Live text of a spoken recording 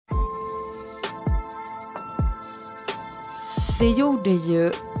det gjorde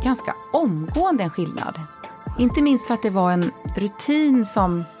ju ganska omgående en skillnad. Inte minst för att det var en rutin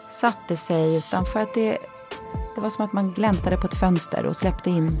som satte sig, utan för att det var som att man gläntade på ett fönster och släppte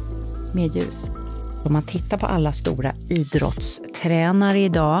in mer ljus. Om man tittar på alla stora idrottstränare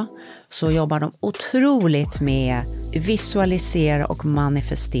idag så jobbar de otroligt med visualisera och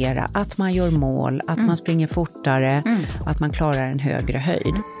manifestera. Att man gör mål, att man springer fortare, att man klarar en högre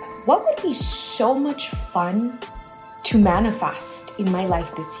höjd. What would be so much fun to manifest in my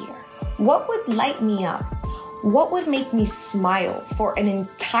life this year? What would light me up? What would make me smile for an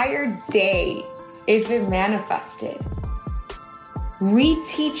entire day if it manifested?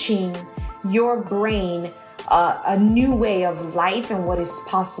 Reteaching your brain a new way of life and what is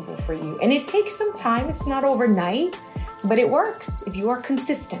possible for you. And it takes some time. It's not overnight, but it works. If you are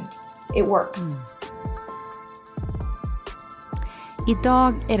consistent, it works.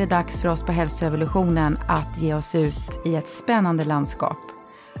 Idag är det dags för oss på Hälsorevolutionen att ge oss ut i ett spännande landskap.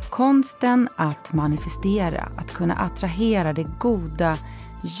 Konsten att manifestera, att kunna attrahera det goda,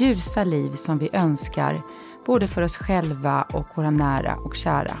 ljusa liv som vi önskar, både för oss själva och våra nära och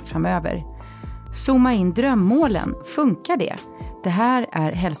kära framöver. Zooma in drömmålen, funkar det? Det här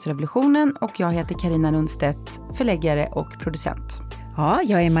är Hälsorevolutionen och jag heter Carina Lundstedt, förläggare och producent. Ja,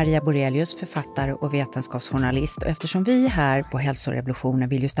 jag är Maria Borelius, författare och vetenskapsjournalist, och eftersom vi här på Hälsorevolutionen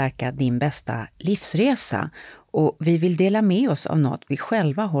vill ju stärka din bästa livsresa och vi vill dela med oss av något vi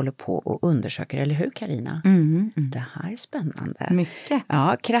själva håller på och undersöker, eller hur Carina? Det här är spännande. Mycket.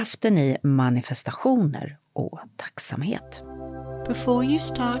 Ja, kraften i manifestationer och tacksamhet. Before you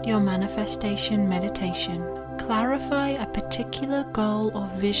start your manifestation meditation, clarify a particular goal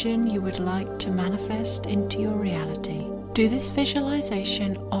or vision you would like to manifest into your reality. Do this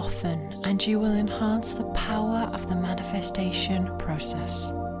visualization often and you will enhance the power of the manifestation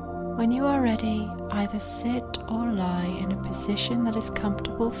process. When you are ready, either sit or lie in a position that is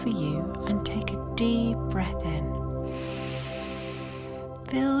comfortable for you and take a deep breath in.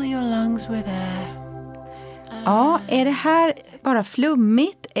 Fill your lungs with air. Ja, är det här bara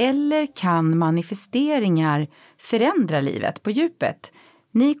flummigt eller kan manifesteringar förändra livet på djupet?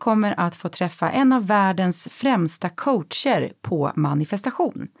 Ni kommer att få träffa en av världens främsta coacher på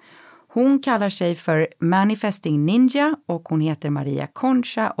manifestation. Hon kallar sig för Manifesting Ninja och hon heter Maria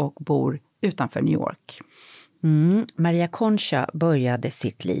Concha och bor utanför New York. Maria Concha började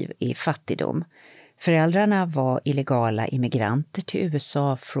sitt liv i fattigdom. Föräldrarna var illegala immigranter till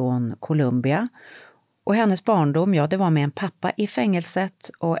USA från Colombia. Och hennes barndom, ja, det var med en pappa i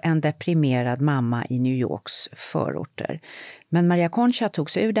fängelset och en deprimerad mamma i New Yorks förorter. Men Maria Concha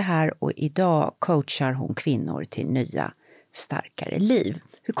tog sig ur det här och idag coachar hon kvinnor till nya, starkare liv.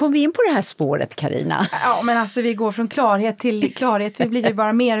 Hur kom vi in på det här spåret, Carina? Ja, men alltså vi går från klarhet till klarhet. Vi blir ju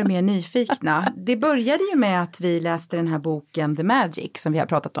bara mer och mer nyfikna. Det började ju med att vi läste den här boken The Magic som vi har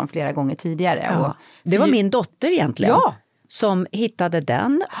pratat om flera gånger tidigare. Ja, och det var min dotter egentligen. Ja. Som hittade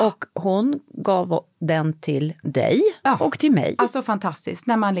den och hon gav den till dig och till mig. Alltså fantastiskt,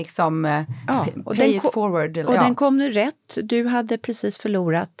 när man liksom och pay it forward. Och den kom nu rätt. Du hade precis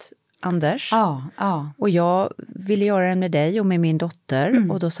förlorat Anders. Ja. Och jag ville göra den med dig och med min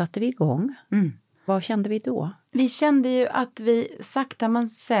dotter och då satte vi igång. Vad kände vi då? Vi kände ju att vi sakta men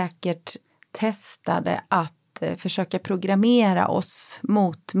säkert testade att försöka programmera oss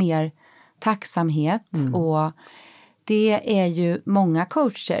mot mer tacksamhet och det är ju många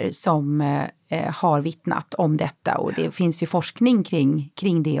coacher som har vittnat om detta och det finns ju forskning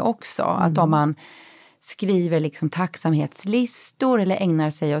kring det också. Att om man skriver liksom tacksamhetslistor eller ägnar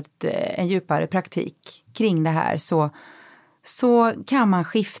sig åt en djupare praktik kring det här så kan man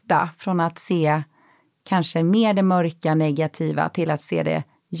skifta från att se kanske mer det mörka negativa till att se det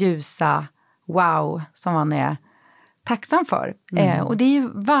ljusa wow som man är tacksam för. Och det är ju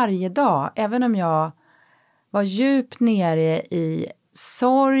varje dag, även om jag var djupt nere i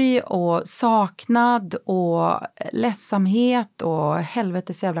sorg och saknad och ledsamhet och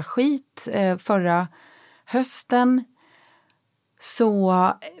helvetes jävla skit förra hösten, så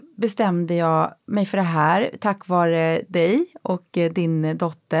bestämde jag mig för det här tack vare dig och din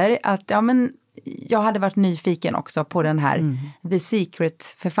dotter att jag hade varit nyfiken också på den här The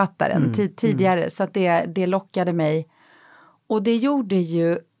Secret-författaren tidigare så att det lockade mig och det gjorde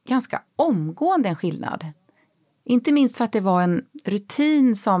ju ganska omgående en skillnad. Inte minst för att det var en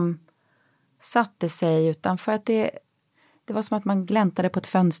rutin som satte sig utan för att det var som att man gläntade på ett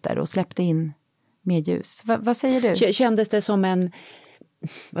fönster och släppte in mer ljus. Vad säger du? Kändes det som en,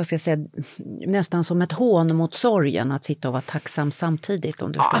 nästan som ett hån mot sorgen att sitta och vara tacksam samtidigt?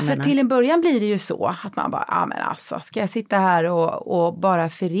 Om du alltså till en början blir det ju så att man bara, ska jag sitta här och bara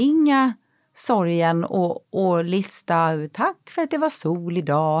förringa sorgen och lista tack för att det var sol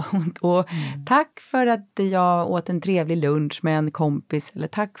idag och tack för att jag åt en trevlig lunch med en kompis eller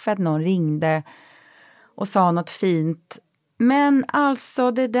tack för att någon ringde och sa något fint. Men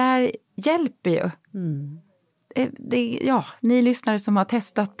alltså det där hjälper ju. Ni lyssnare som har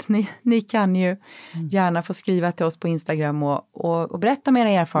testat, ni kan ju gärna få skriva till oss på Instagram och berätta om era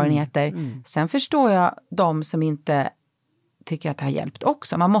erfarenheter. Sen förstår jag de som inte tycker att det har hjälpt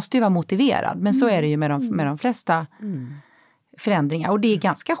också. Man måste ju vara motiverad, men så är det ju med de flesta förändringar. Och det är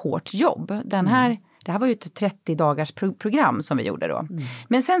ganska hårt jobb. Det här var ju ett 30 dagars program som vi gjorde då.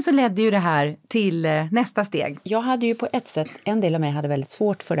 Men sen så ledde ju det här till nästa steg. Jag hade ju på ett sätt, en del av mig hade väldigt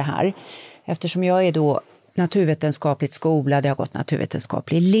svårt för det här. Eftersom jag är då naturvetenskapligt skolad, jag har gått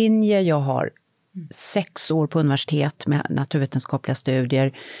naturvetenskaplig linje, jag har 6 år på universitet med naturvetenskapliga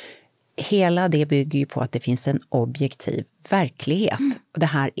studier. Hela det bygger ju på att det finns en objektiv verklighet. Och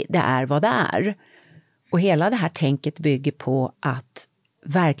det är vad det är. Och hela det här tänket bygger på att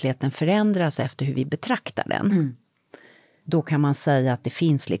verkligheten förändras efter hur vi betraktar den. Då kan man säga att det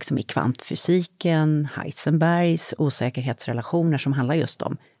finns liksom i kvantfysiken, Heisenbergs osäkerhetsrelationer som handlar just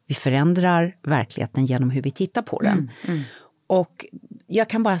om vi förändrar verkligheten genom hur vi tittar på den. Och jag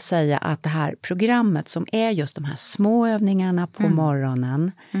kan bara säga att det här programmet som är just de här små övningarna på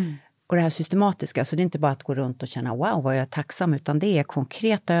morgonen och det här systematiska, så det är inte bara att gå runt och känna wow vad jag är tacksam, utan det är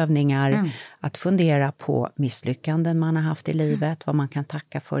konkreta övningar att fundera på misslyckanden man har haft i livet, vad man kan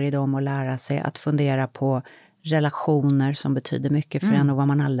tacka för i dem och lära sig, att fundera på relationer som betyder mycket för en och vad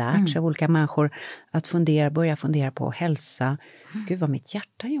man har lärt sig av olika människor, att börja fundera på hälsa, gud vad mitt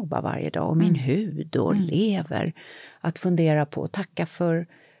hjärta jobbar varje dag och min hud och lever, att fundera på att tacka för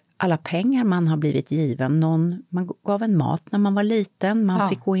alla pengar man har blivit given. Man gav en mat när man var liten, man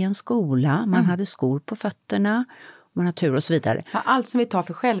fick gå i en skola, man hade skor på fötterna, man har tur och så vidare. Ja, allt som vi tar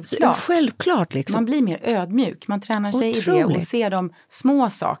för självklart. Självklart liksom. Man blir mer ödmjuk, man tränar sig i det och ser de små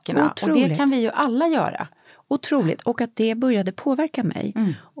sakerna. Otroligt. Och det kan vi ju alla göra. Otroligt, och att det började påverka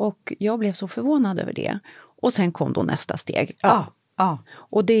mig. Och jag blev så förvånad över det. Och sen kom då nästa steg.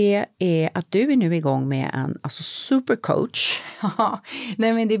 Och det är att du är nu igång med en supercoach.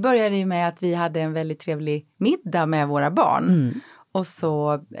 Nej, men det började ju med att vi hade en väldigt trevlig middag med våra barn. Och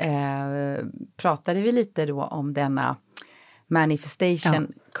så pratade vi lite då om denna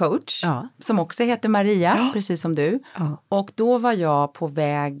manifestation coach. Som också heter Maria, precis som du. Och då var jag på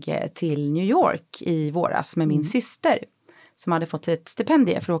väg till New York i våras med min syster. Som hade fått ett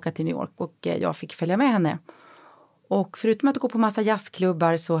stipendium för att åka till New York. Och jag fick följa med henne. Och förutom att gå på massa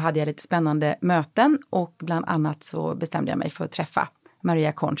jazzklubbar så hade jag lite spännande möten. Och bland annat så bestämde jag mig för att träffa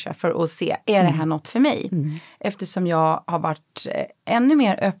Maria Concha för att se, är det här något för mig? Eftersom jag har varit ännu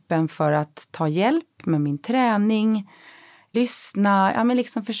mer öppen för att ta hjälp med min träning, lyssna, men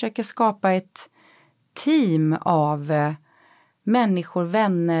liksom försöka skapa ett team av människor,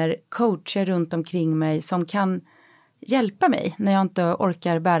 vänner, coacher runt omkring mig som kan hjälpa mig när jag inte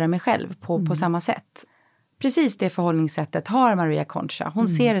orkar bära mig själv på samma sätt. Precis det förhållningssättet har Maria Concha. Hon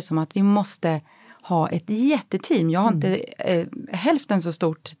ser det som att vi måste ha ett jätteteam. Jag har inte hälften så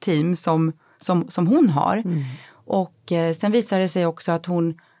stort team som hon har. Och sen visade det sig också att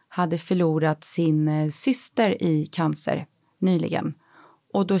hon hade förlorat sin syster i cancer nyligen.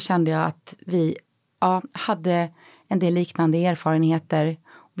 Och då kände jag att vi hade en del liknande erfarenheter.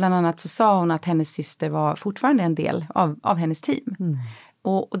 Bland annat så sa hon att hennes syster var fortfarande en del av hennes team.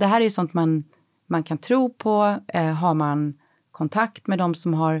 Och det här är ju sånt man kan tro på. Har man kontakt med de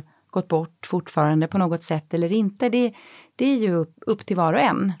som har gått bort fortfarande på något sätt eller inte. Det är ju upp till var och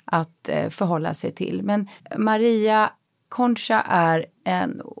en att förhålla sig till. Men Maria Concha är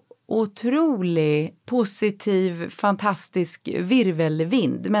en otrolig, positiv, fantastisk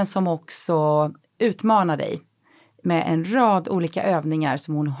virvelvind. Men som också utmanar dig med en rad olika övningar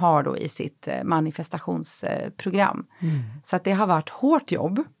som hon har då i sitt manifestationsprogram. Så att det har varit hårt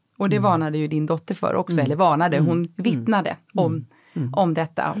jobb. Och det varnade ju din dotter för också. Eller varnade, hon vittnade om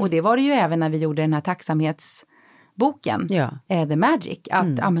detta. Och det var det ju även när vi gjorde den här tacksamhetsboken. The Magic.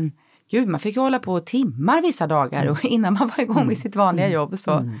 Att gud, man fick hålla på timmar vissa dagar. Och innan man var igång med sitt vanliga jobb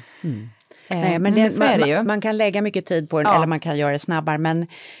så... Nej, men så är det ju. Man kan lägga mycket tid på den eller man kan göra det snabbare. Men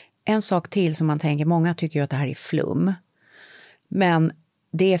en sak till som man tänker, många tycker ju att det här är flum. Men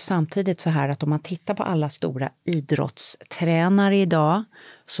det är samtidigt så här att om man tittar på alla stora idrottstränare idag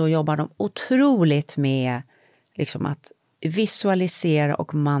så jobbar de otroligt med liksom att visualisera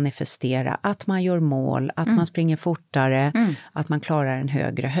och manifestera att man gör mål, att man springer fortare, att man klarar en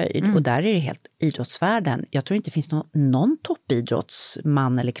högre höjd. Och där är det helt idrottsvärlden. Jag tror inte det finns någon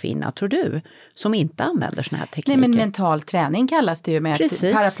toppidrottsman eller kvinna, tror du, som inte använder såna här tekniker. Nej, men mental träning kallas det ju med ett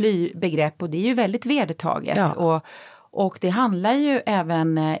paraplybegrepp och det är ju väldigt vedertaget. Ja. Och det handlar ju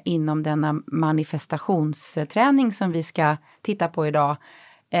även inom denna manifestationsträning som vi ska titta på idag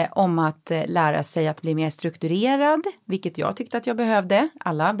om att lära sig att bli mer strukturerad, vilket jag tyckte att jag behövde.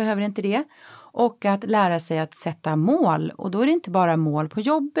 Alla behöver inte det. Och att lära sig att sätta mål. Och då är det inte bara mål på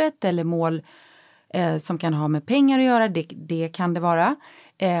jobbet eller mål som kan ha med pengar att göra. Det kan det vara.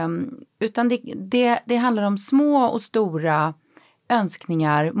 Utan det handlar om små och stora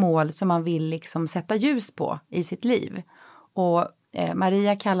önskningar, mål som man vill liksom sätta ljus på i sitt liv. Och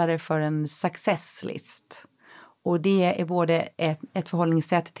Maria kallar det för en success list. Och det är både ett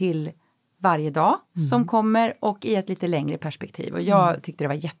förhållningssätt till varje dag som kommer och i ett lite längre perspektiv. Och jag tyckte det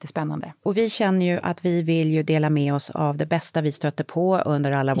var jättespännande. Och vi känner ju att vi vill ju dela med oss av det bästa vi stöter på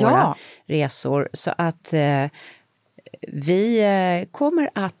under alla våra resor. Så att vi kommer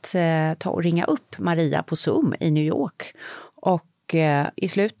att ta och ringa upp Maria på Zoom i New York. Och i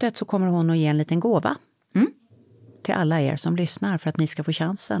slutet så kommer hon att ge en liten gåva till alla er som lyssnar för att ni ska få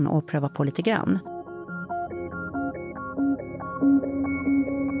chansen att pröva på lite grann.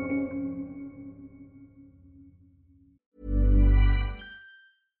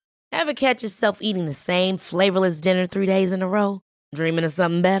 Ever catch yourself eating the same flavorless dinner 3 days in a row? Dreaming of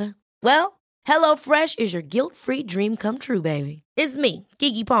something better? Well, HelloFresh is your guilt-free dream come true, baby. It's me,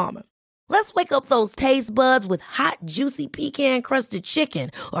 Keke Palmer. Let's wake up those taste buds with hot, juicy pecan-crusted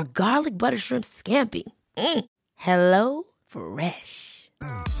chicken or garlic butter shrimp scampi. Hello Fresh.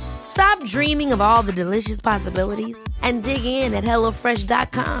 Stop dreaming of all the delicious possibilities and dig in at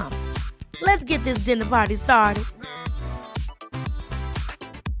HelloFresh.com. Let's get this dinner party started.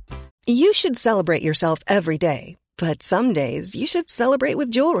 You should celebrate yourself every day, but some days you should celebrate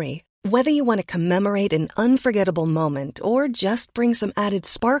with jewelry. Whether you want to commemorate an unforgettable moment or just bring some added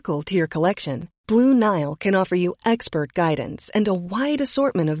sparkle to your collection, Blue Nile can offer you expert guidance and a wide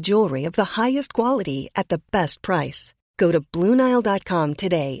assortment of jewelry of the highest quality at the best price. Go to BlueNile.com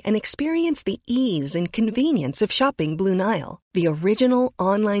today and experience the ease and convenience of shopping Blue Nile, the original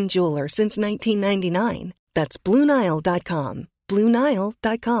online jeweler since 1999. That's BlueNile.com.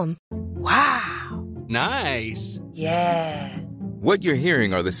 BlueNile.com. Wow. Nice. Yeah. What you're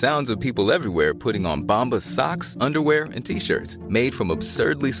hearing are the sounds of people everywhere putting on Bombas socks, underwear, and T-shirts made from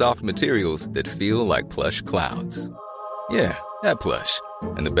absurdly soft materials that feel like plush clouds. Yeah, that plush.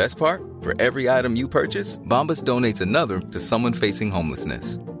 And the best part? For every item you purchase, Bombas donates another to someone facing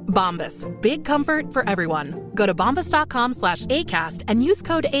homelessness. Bombas. Big comfort for everyone. Go to bombas.com/ACAST and use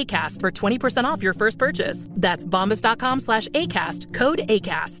code ACAST for 20% off your first purchase. That's bombas.com/ACAST. Code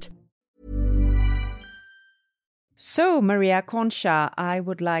ACAST. So, Maria Concha, I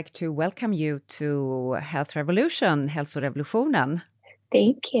would like to welcome you to Health Revolution, Hälsorevolutionen.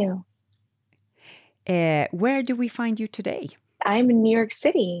 Thank you. Where do we find you today? I'm in New York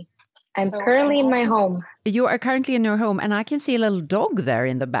City. I'm currently in my home. You are currently in your home, and I can see a little dog there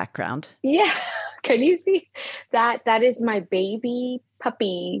in the background. Yeah, can you see that? That is my baby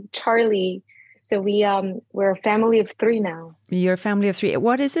puppy, Charlie. So we're a family of 3 now. You're a family of 3.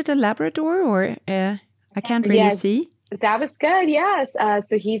 What is it, a Labrador or... I can't really see. That was good. Yes.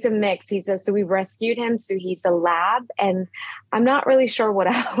 So he's a mix. So we rescued him. So he's a lab, and I'm not really sure what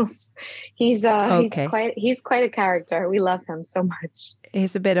else. He's quite a character. We love him so much.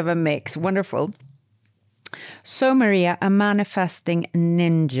 He's a bit of a mix. Wonderful. So, Maria, a manifesting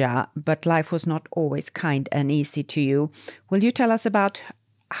ninja, but life was not always kind and easy to you. Will you tell us about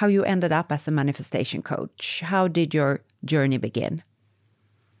how you ended up as a manifestation coach? How did your journey begin?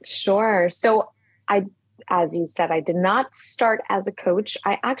 Sure. So as you said, I did not start as a coach.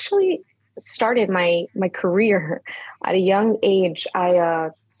 I actually started my career at a young age. I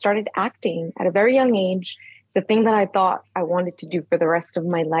started acting at a very young age. It's a thing that I thought I wanted to do for the rest of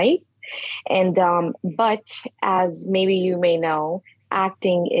my life. And but as maybe you may know,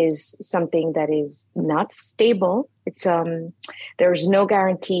 acting is something that is not stable. It's there's no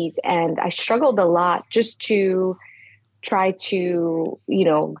guarantees, and I struggled a lot just to try to,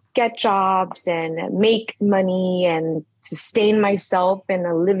 get jobs and make money and sustain myself in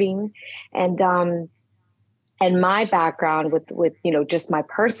a living. And my background with just my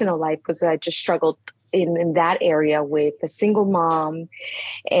personal life was I just struggled in that area with a single mom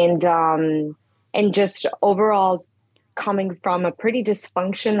and just overall coming from a pretty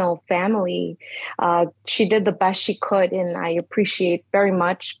dysfunctional family. She did the best she could, and I appreciate very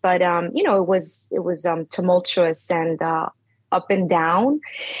much. But it was tumultuous and up and down,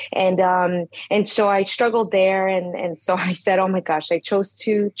 and so I struggled there, and so I said, oh my gosh, I chose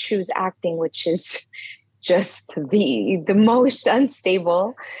to choose acting, which is just the most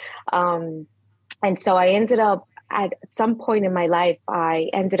unstable. And so I ended up, at some point in my life, I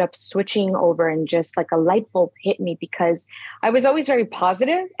ended up switching over, and just like a light bulb hit me, because I was always very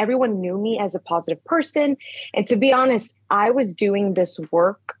positive. Everyone knew me as a positive person. And to be honest, I was doing this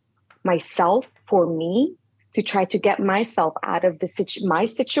work myself for me to try to get myself out of my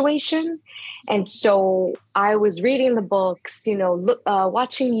situation. And so I was reading the books,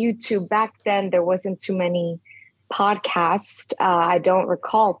 watching YouTube. Back then, there wasn't too many podcasts. I don't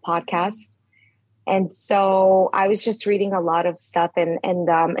recall podcasts. And so I was just reading a lot of stuff, and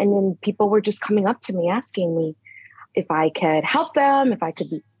then people were just coming up to me asking me if I could help them, if I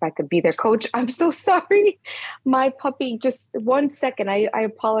could be their coach. I'm so sorry. My puppy, just 1 second. I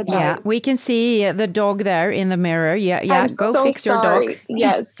apologize. Yeah, we can see the dog there in the mirror. Yeah. I'm Go so fix sorry. your dog.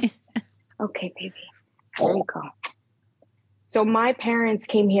 Yes. Okay, baby. There you go. So my parents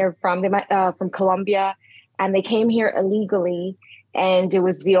came here from Colombia, and they came here illegally. And it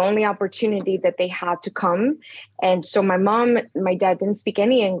was the only opportunity that they had to come. And so my dad didn't speak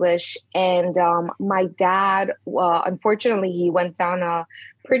any English. And my dad, unfortunately, he went down a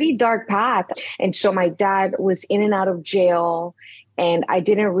pretty dark path. And so my dad was in and out of jail, and I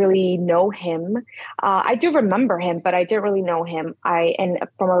didn't really know him. I do remember him, but I didn't really know him. And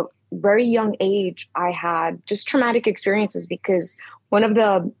from a very young age, I had just traumatic experiences, because one of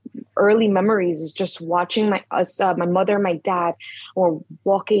the early memories is just watching my mother and my dad were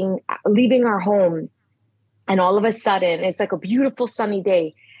leaving our home. And all of a sudden, it's like a beautiful sunny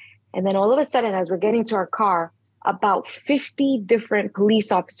day. And then all of a sudden, as we're getting to our car, about 50 different police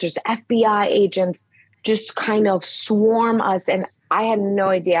officers, FBI agents, just kind of swarm us. And I had no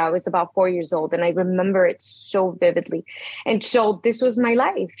idea. I was about 4 years old, and I remember it so vividly. And so this was my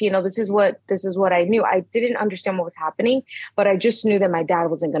life. This is what I knew. I didn't understand what was happening, but I just knew that my dad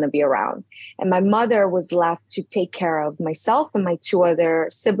wasn't going to be around. And my mother was left to take care of myself and my two other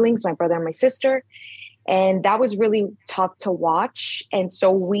siblings, my brother and my sister. And that was really tough to watch. And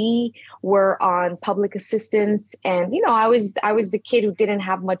so we were on public assistance. And, I was the kid who didn't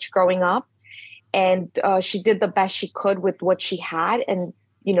have much growing up. And she did the best she could with what she had, and,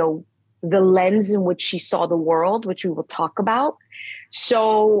 the lens in which she saw the world, which we will talk about.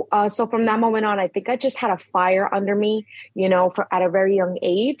 So from that moment on, I think I just had a fire under me, at a very young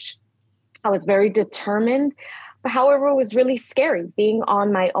age. I was very determined. But however, it was really scary being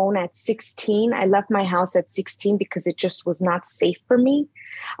on my own at 16. I left my house at 16 because it just was not safe for me.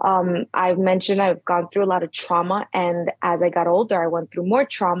 I've mentioned I've gone through a lot of trauma, and as I got older, I went through more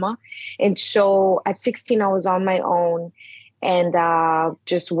trauma. And so at 16, I was on my own, and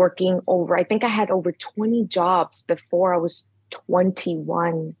just working I think I had over 20 jobs before I was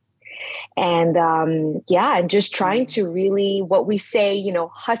 21. And and just trying to really, what we say,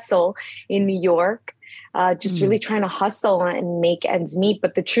 hustle in New York. Really trying to hustle and make ends meet.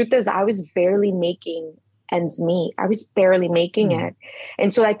 But the truth is, I was barely making ends meet. I was barely making it.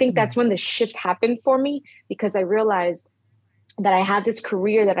 And so I think that's when the shift happened for me, because I realized that I had this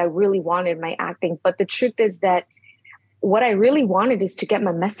career that I really wanted, my acting. But the truth is that what I really wanted is to get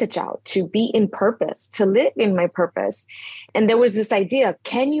my message out, to be in purpose, to live in my purpose. And there was this idea,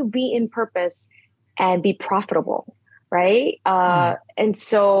 can you be in purpose and be profitable? Right. And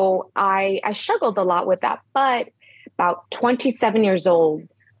so I struggled a lot with that. But about 27,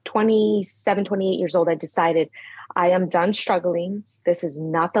 28 years old, I decided I am done struggling. This is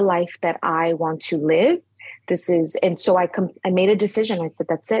not the life that I want to live. And so I made a decision. I said,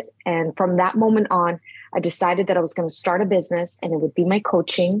 that's it. And from that moment on, I decided that I was going to start a business, and it would be my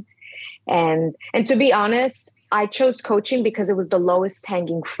coaching. And to be honest, I chose coaching because it was the lowest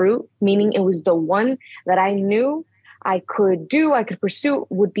hanging fruit, meaning it was the one that I knew I could pursue.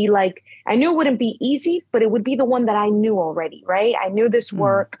 Would be like, I knew it wouldn't be easy, but it would be the one that I knew already, right? I knew this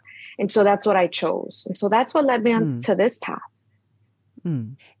work. And so that's what I chose. And so that's what led me on to this path.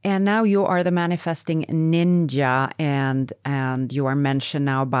 And now you are the manifesting ninja, and you are mentioned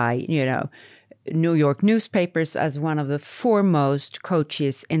now by, New York newspapers as one of the foremost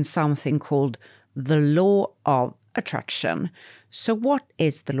coaches in something called the law of attraction. So what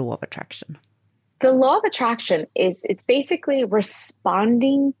is the law of attraction? The law of attraction it's basically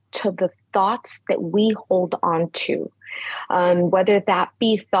responding to the thoughts that we hold on to, whether that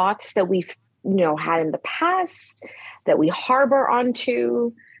be thoughts that we've had in the past, that we harbor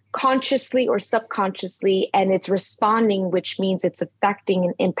onto, consciously or subconsciously, and it's responding, which means it's affecting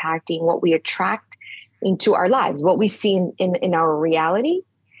and impacting what we attract into our lives, what we see in our reality.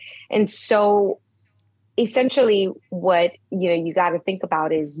 And so essentially what you got to think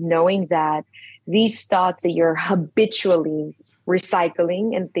about is knowing that these thoughts that you're habitually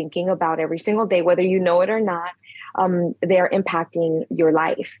recycling and thinking about every single day, whether you know it or not, they're impacting your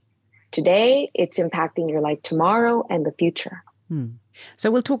life today. It's impacting your life tomorrow and the future.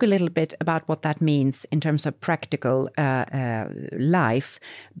 So we'll talk a little bit about what that means in terms of practical life.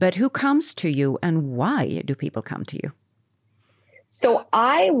 But who comes to you and why do people come to you? So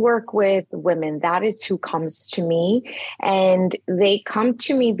I work with women. That is who comes to me. And they come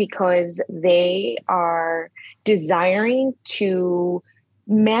to me because they are desiring to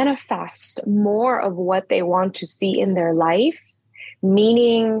manifest more of what they want to see in their life.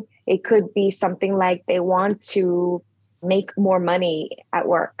 Meaning it could be something like they want to make more money at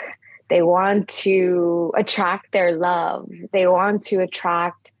work. They want to attract their love. They want to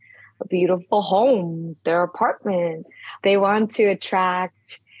attract a beautiful home, their apartment. They want to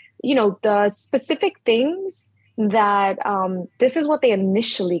attract, the specific things that this is what they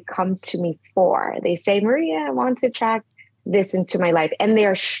initially come to me for. They say, Maria, I want to attract this into my life. And they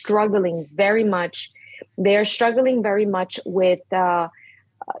are struggling very much. They're struggling very much with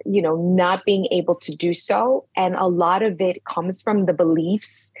not being able to do so. And a lot of it comes from the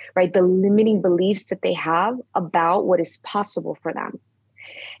beliefs, right? The limiting beliefs that they have about what is possible for them.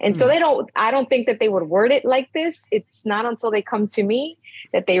 And so I don't think that they would word it like this. It's not until they come to me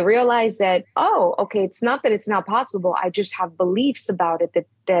that they realize that, oh, okay, it's not that it's not possible. I just have beliefs about it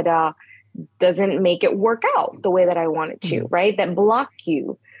that doesn't make it work out the way that I want it to, right? That block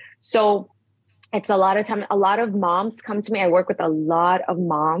you. So it's a lot of moms come to me. I work with a lot of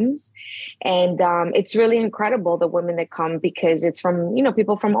moms, and it's really incredible, the women that come, because it's from,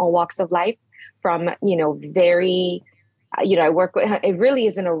 people from all walks of life, from, very, I work with, it really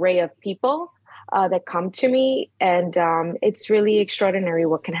is an array of people that come to me. And it's really extraordinary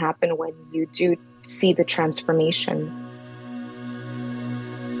what can happen when you do see the transformation.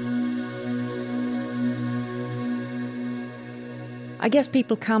 I guess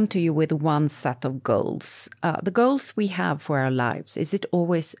people come to you with one set of goals. The goals we have for our lives, is it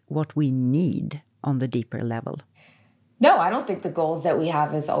always what we need on the deeper level? No, I don't think the goals that we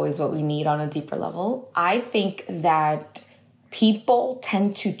have is always what we need on a deeper level. I think that people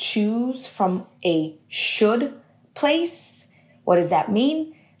tend to choose from a should place. What does that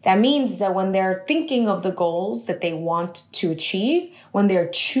mean? That means that when they're thinking of the goals that they want to achieve, when they're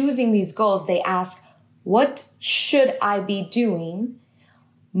choosing these goals, they ask, what should I be doing?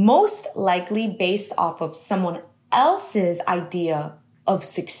 Most likely based off of someone else's idea of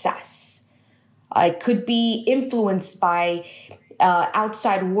success. It could be influenced by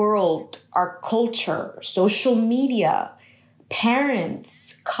outside world, our culture, social media,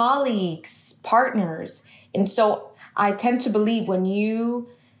 parents, colleagues, partners. And so I tend to believe when you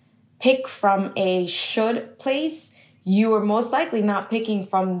pick from a should place, you are most likely not picking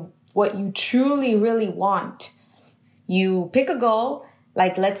from what you truly, really want. You pick a goal,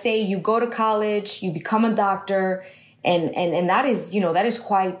 like let's say you go to college, you become a doctor, and that is, that is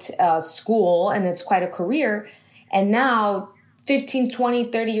quite a school and it's quite a career. And now 15,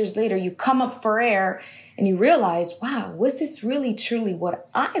 20, 30 years later, you come up for air and you realize, wow, was this really, truly what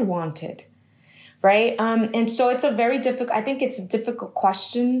I wanted? Right? And so it's I think it's a difficult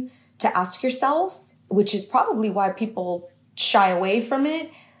question to ask yourself, which is probably why people shy away from it.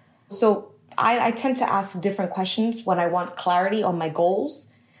 So I tend to ask different questions when I want clarity on my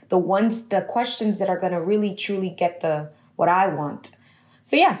goals, the questions that are going to really, truly get what I want.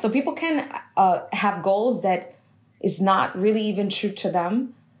 So yeah, so people can have goals that is not really even true to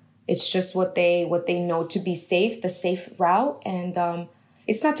them. It's just what they know to be safe, the safe route. And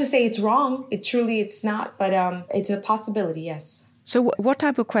it's not to say it's wrong. It's not, but it's a possibility, yes. So what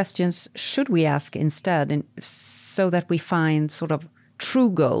type of questions should we ask instead, so that we find sort of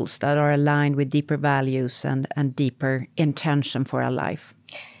true goals that are aligned with deeper values and deeper intention for our life?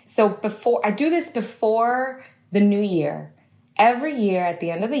 So I do this before the new year. Every year at the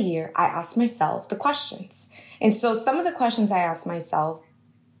end of the year, I ask myself the questions. And so some of the questions I ask myself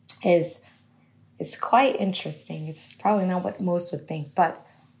is quite interesting. It's probably not what most would think, but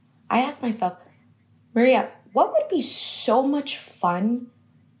I ask myself, Maria, what would be so much fun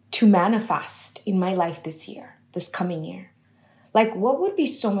to manifest in my life this coming year? Like, what would be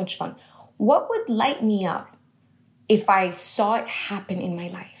so much fun? What would light me up if I saw it happen in my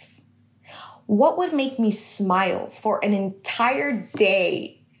life? What would make me smile for an entire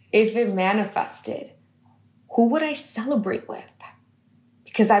day if it manifested? Who would I celebrate with?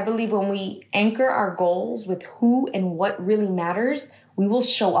 Because I believe when we anchor our goals with who and what really matters, we will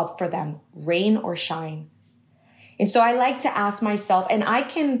show up for them, rain or shine. And so I like to ask myself, and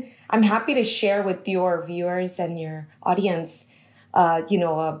I'm happy to share with your viewers and your audience, a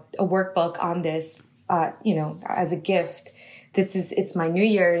workbook on this, as a gift. It's my New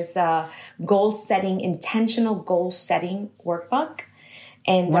Year's intentional goal setting workbook.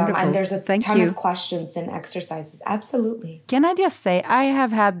 And there's a ton of questions and exercises. Absolutely. Can I just say, I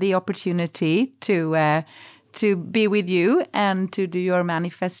have had the opportunity to be with you and to do your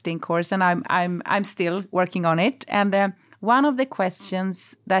manifesting course, and I'm still working on it. And one of the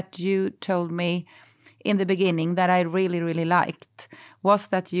questions that you told me in the beginning that I really, really liked was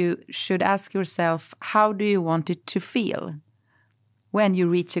that you should ask yourself, how do you want it to feel when you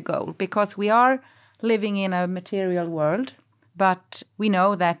reach a goal? Because we are living in a material world, but we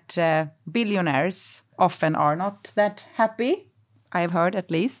know that billionaires often are not that happy. I've heard,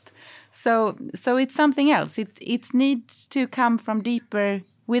 at least. So it's something else. It needs to come from deeper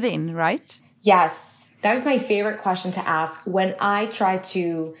within, right? Yes, that is my favorite question to ask when I try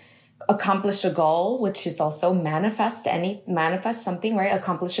to accomplish a goal, which is also manifest something, right?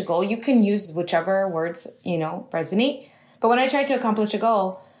 Accomplish a goal. You can use whichever words, resonate. But when I try to accomplish a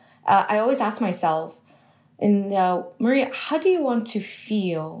goal, I always ask myself, Maria, how do you want to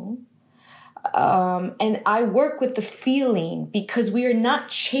feel? And I work with the feeling, because we are not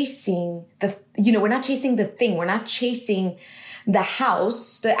chasing we're not chasing the thing. We're not chasing the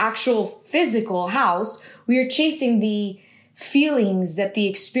house, the actual physical house. We are chasing the feelings that the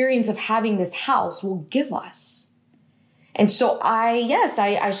experience of having this house will give us. And so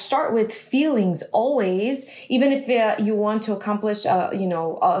I start with feelings always, even if you want to accomplish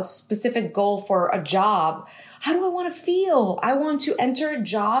a specific goal for a job. How do I want to feel? I want to enter a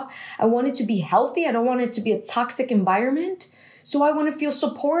job. I want it to be healthy. I don't want it to be a toxic environment. So I want to feel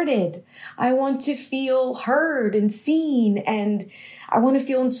supported. I want to feel heard and seen, and I want to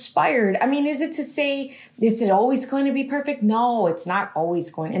feel inspired. I mean, is it always going to be perfect? No, it's not always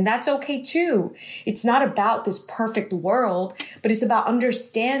going. And that's okay too. It's not about this perfect world, but it's about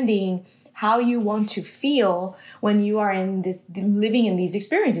understanding how you want to feel when you are living in these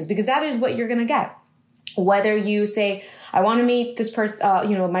experiences, because that is what you're going to get. Whether you say, I want to meet this person,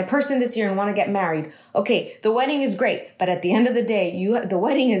 my person this year and want to get married. Okay, the wedding is great. But at the end of the day, the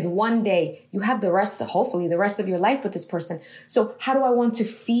wedding is one day. You have hopefully the rest of your life with this person. So how do I want to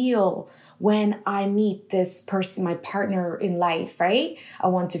feel when I meet this person, my partner in life, right? I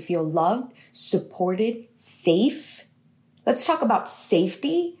want to feel loved, supported, safe. Let's talk about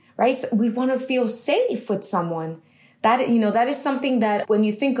safety, right? So we want to feel safe with someone. That is something that when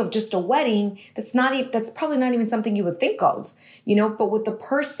you think of just a wedding, that's probably not even something you would think of, but with the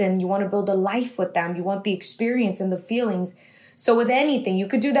person, you want to build a life with them. You want the experience and the feelings. So with anything, you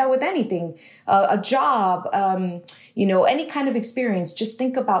could do that with anything, a job, any kind of experience. Just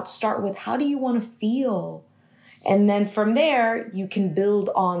start with, how do you want to feel? And then from there, you can build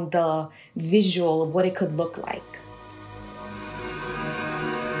on the visual of what it could look like.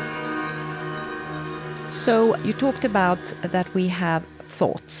 So you talked about that we have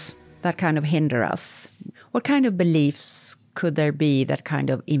thoughts that kind of hinder us. What kind of beliefs could there be that kind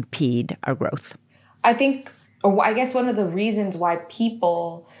of impede our growth? I guess one of the reasons why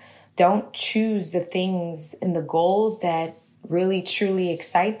people don't choose the things and the goals that really truly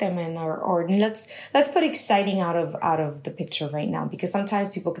excite them, or let's put exciting out of the picture right now, because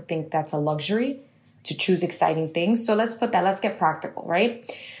sometimes people could think that's a luxury to choose exciting things. So let's get practical,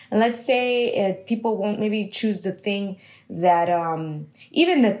 right? And let's say people won't maybe choose the thing that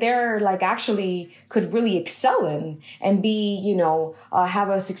even that they're actually could really excel in and be, have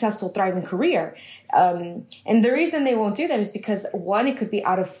a successful, thriving career. And the reason they won't do that is because, one, it could be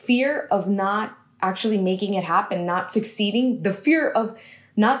out of fear of not actually making it happen, not succeeding, the fear of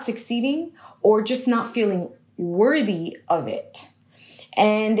not succeeding, or just not feeling worthy of it.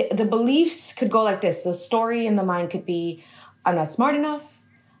 And the beliefs could go like this. The story in the mind could be, I'm not smart enough.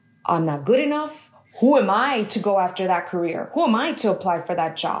 I'm not good enough. Who am I to go after that career? Who am I to apply for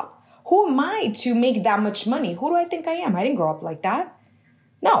that job? Who am I to make that much money? Who do I think I am? I didn't grow up like that.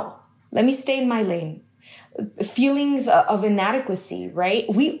 No, let me stay in my lane. Feelings of inadequacy, right?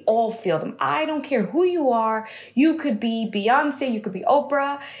 We all feel them. I don't care who you are. You could be Beyonce. You could be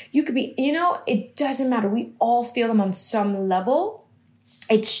Oprah. You could be, it doesn't matter. We all feel them on some level.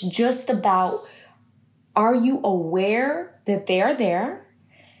 It's just about, are you aware that they are there?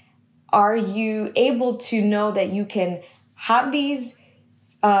 Are you able to know that you can have these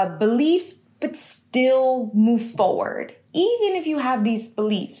beliefs, but still move forward, even if you have these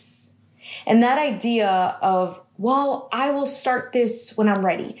beliefs? And that idea of well, I will start this when I'm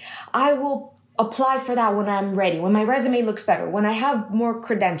ready. I will apply for that when I'm ready, when my resume looks better, when I have more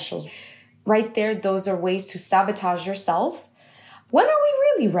credentials. Right there, those are ways to sabotage yourself. When are we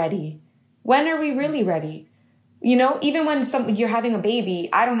really ready? When are we really ready? You know, even when you're having a baby,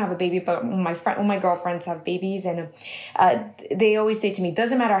 I don't have a baby, but when my girlfriends have babies, and they always say to me,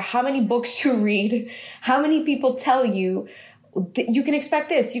 doesn't matter how many books you read, how many people tell you, you can expect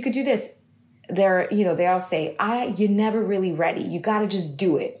this, you could do this. They all say, you're never really ready. You got to just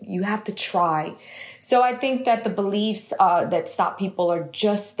do it. You have to try. So I think that the beliefs that stop people are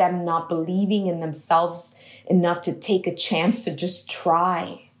just them not believing in themselves enough to take a chance to just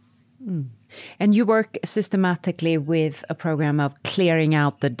try. Mm. And you work systematically with a program of clearing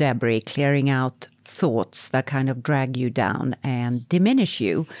out the debris, clearing out thoughts that kind of drag you down and diminish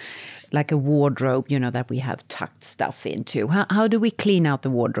you, like a wardrobe, that we have tucked stuff into. How do we clean out the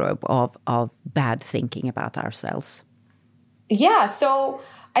wardrobe of bad thinking about ourselves? Yeah, so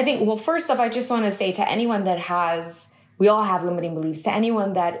I think, well, first off, I just want to say to anyone we all have limiting beliefs, to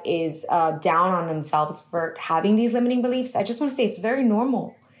anyone that is down on themselves for having these limiting beliefs, I just want to say it's very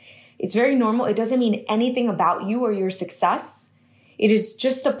normal. It's very normal. It doesn't mean anything about you or your success. It is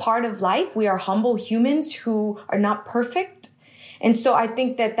just a part of life. We are humble humans who are not perfect. And so I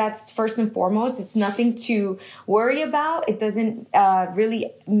think that that's first and foremost. It's nothing to worry about. It doesn't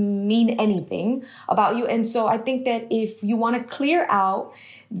really mean anything about you. And so I think that if you want to clear out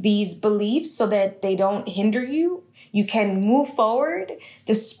these beliefs so that they don't hinder you, you can move forward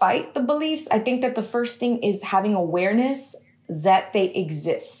despite the beliefs. I think that the first thing is having awareness that they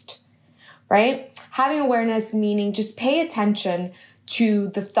exist, right? Having awareness meaning just pay attention to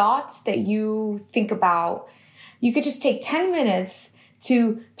the thoughts that you think about. You could just take 10 minutes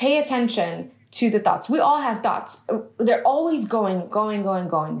to pay attention to the thoughts. We all have thoughts. They're always going.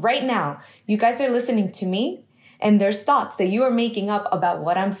 Right now, you guys are listening to me, and there's thoughts that you are making up about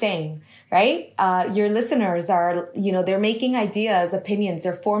what I'm saying, right? Your listeners are, they're making ideas, opinions.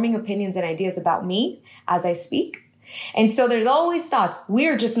 They're forming opinions and ideas about me as I speak. And so there's always thoughts.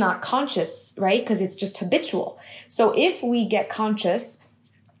 We're just not conscious, right? Because it's just habitual. So if we get conscious,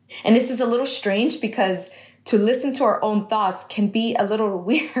 and this is a little strange because to listen to our own thoughts can be a little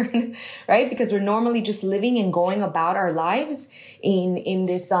weird, right? Because we're normally just living and going about our lives in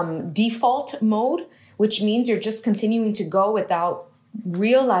this default mode, which means you're just continuing to go without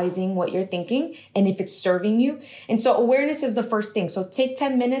realizing what you're thinking and if it's serving you. And so awareness is the first thing. So take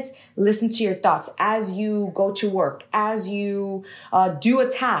 10 minutes, listen to your thoughts as you go to work, as you do a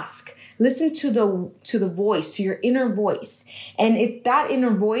task. Listen to the voice, to your inner voice. And if that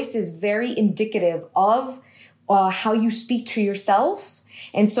inner voice is very indicative of how you speak to yourself.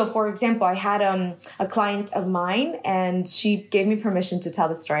 And so, for example, I had a client of mine, and she gave me permission to tell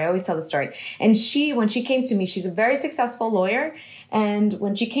the story. I always tell the story. And when she came to me, she's a very successful lawyer. And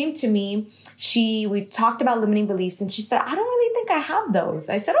when she came to me, we talked about limiting beliefs, and she said, I don't really think I have those.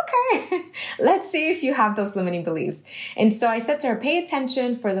 I said, okay, let's see if you have those limiting beliefs. And so I said to her, pay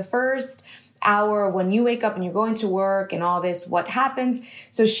attention for the first hour when you wake up and you're going to work and all this, what happens.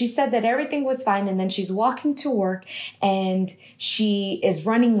 So she said that everything was fine. And then she's walking to work and she is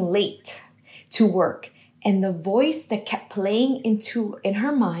running late to work. And the voice that kept playing in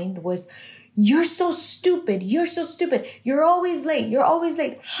her mind was, you're so stupid. You're so stupid. You're always late. You're always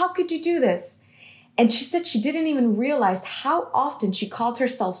late. How could you do this? And she said she didn't even realize how often she called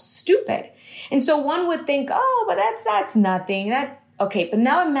herself stupid. And so one would think, oh, but that's nothing. Okay. But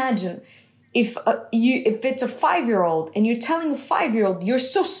now imagine if it's a 5-year-old and you're telling a 5-year-old, you're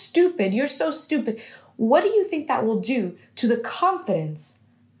so stupid, what do you think that will do to the confidence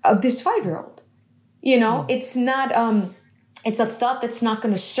of this 5-year-old? It's not, it's a thought that's not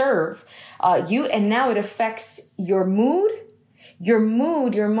going to serve you. And now it affects your mood,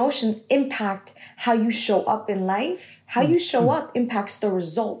 your emotions impact how you show up in life. How you show up impacts the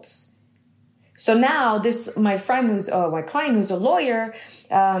results. So now my client who's a lawyer,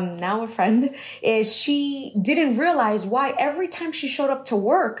 now a friend, she didn't realize why every time she showed up to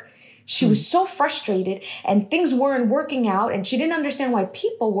work, she was so frustrated and things weren't working out. And she didn't understand why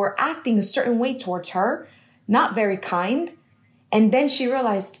people were acting a certain way towards her, not very kind. And then she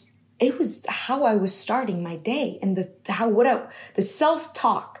realized it was how I was starting my day and the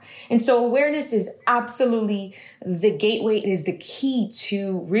self-talk. And so awareness is absolutely the gateway. It is the key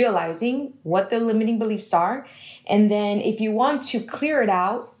to realizing what the limiting beliefs are. And then if you want to clear it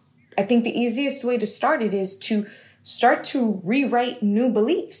out, I think the easiest way to start it is to start to rewrite new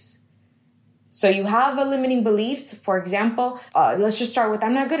beliefs. So you have a limiting beliefs. For example, let's just start with,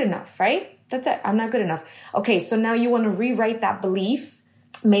 I'm not good enough, right? That's it. I'm not good enough. Okay. So now you want to rewrite that belief.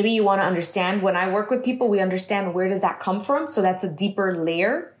 maybe you want to understand. When I work with people, we understand where does that come from. So that's a deeper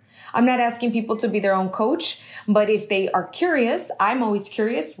layer. I'm not asking people to be their own coach, but if they are curious, I'm always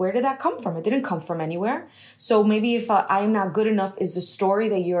curious, where did that come from? It didn't come from anywhere. So maybe if I'm not good enough is the story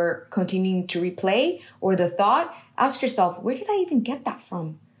that you're continuing to replay, or the thought, ask yourself, where did I even get that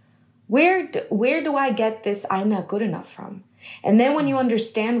from? Where do I get this I'm not good enough from? And then when you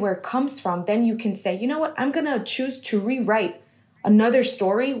understand where it comes from, then you can say, you know what, I'm going to choose to rewrite another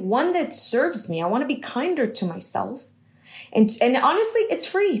story, one that serves me. I want to be kinder to myself. And honestly, it's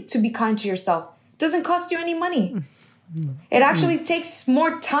free to be kind to yourself. It doesn't cost you any money. It actually takes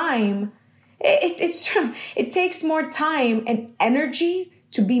more time. It's true. It takes more time and energy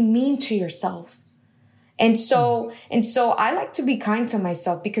to be mean to yourself. And so I like to be kind to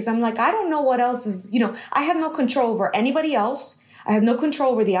myself, because I'm like, I don't know what else is, I have no control over anybody else. I have no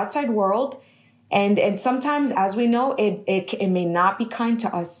control over the outside world. And sometimes, as we know, it may not be kind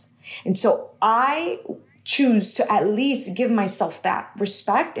to us. And so I choose to at least give myself that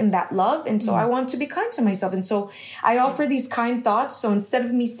respect and that love. And so I want to be kind to myself. And so I offer these kind thoughts. So instead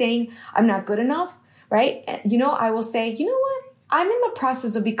of me saying I'm not good enough, right? I will say, you know what? I'm in the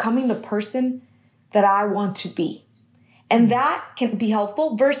process of becoming the person that I want to be. And that can be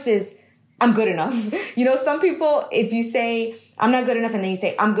helpful versus I'm good enough. Some people, if you say I'm not good enough and then you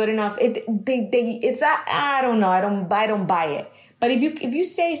say I'm good enough, it's that, I don't know. I don't buy it. But if you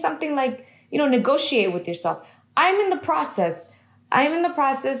say something like, negotiate with yourself. I'm in the process,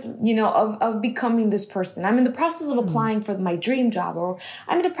 of becoming this person. I'm in the process of applying for my dream job, or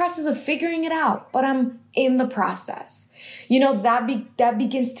I'm in the process of figuring it out, but I'm in the process. That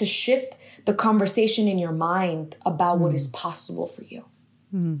begins to shift the conversation in your mind about what is possible for you.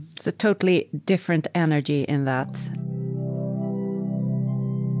 It's a totally different energy in that.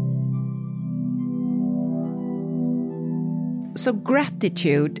 So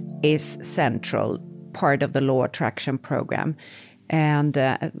gratitude is central part of the Law Attraction program. And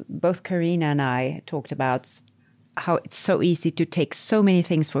both Karina and I talked about how it's so easy to take so many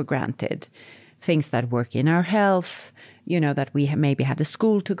things for granted. Things that work in our health, that we maybe have a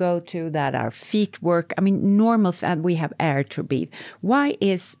school to go to, that our feet work. I mean, normal, that we have air to breathe. Why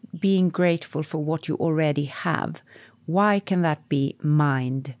is being grateful for what you already have, why can that be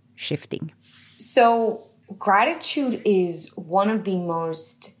mind shifting? So gratitude is one of the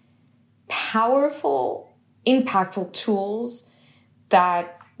most powerful, impactful tools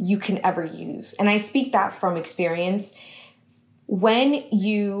that you can ever use. And I speak that from experience. When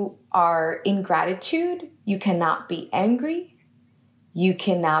you are in gratitude, you cannot be angry. You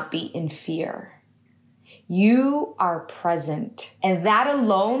cannot be in fear. You are present. And that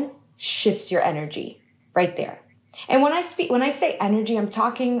alone shifts your energy right there. And when I say energy, I'm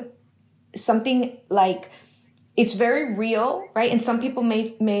talking something like it's very real, right? And some people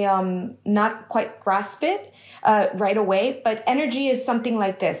may not quite grasp it right away, but energy is something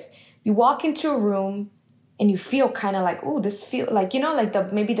like this. You walk into a room and you feel kind of like, oh, this feel like, like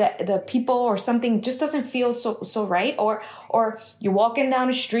the people or something just doesn't feel so right. Or you're walking down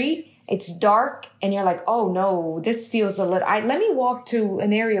the street, it's dark and you're like, oh no, this feels a little, let me walk to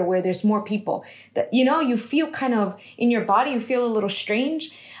an area where there's more people. That, you feel kind of in your body, you feel a little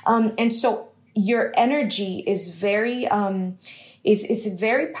strange. And so your energy is very, it's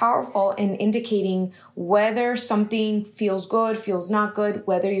very powerful in indicating whether something feels good, feels not good,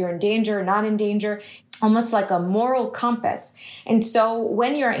 whether you're in danger or not in danger, almost like a moral compass. And so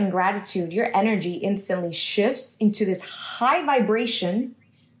when you're in gratitude, your energy instantly shifts into this high vibration.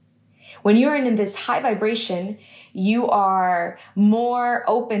 When you're in this high vibration, you are more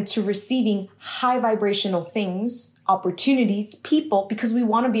open to receiving high vibrational things, opportunities, people, because we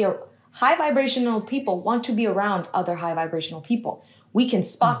want to be high vibrational people want to be around other high vibrational people. We can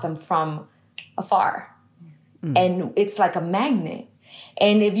spot them from afar. And it's like a magnet.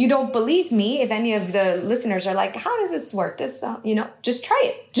 And if you don't believe me, if any of the listeners are like, how does this work? Just try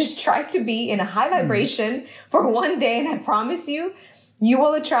it. Just try to be in a high vibration for one day. And I promise you, you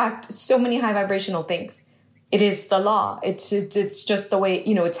will attract so many high vibrational things. It is the law. It's just the way,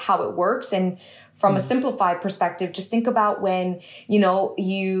 it's how it works. And from a simplified perspective, just think about when,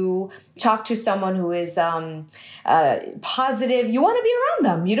 you talk to someone who is positive, you want to be around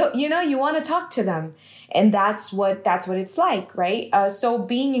them. You want to talk to them. And that's what it's like, right? So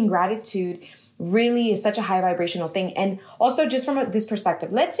being in gratitude really is such a high vibrational thing. And also just from this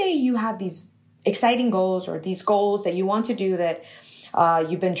perspective, let's say you have these exciting goals or these goals that you want to do that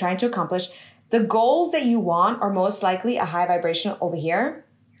you've been trying to accomplish. The goals that you want are most likely a high vibration over here.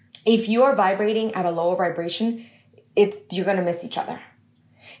 If you are vibrating at a lower vibration, you're going to miss each other.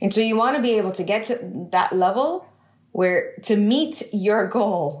 And so you want to be able to get to that level where to meet your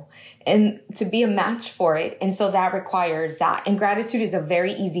goal and to be a match for it. And so that requires that. And gratitude is a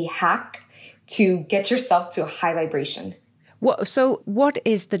very easy hack to get yourself to a high vibration. So what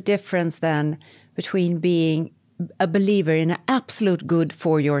is the difference then between being a believer in an absolute good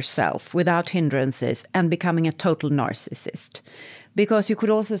for yourself without hindrances and becoming a total narcissist? Because you could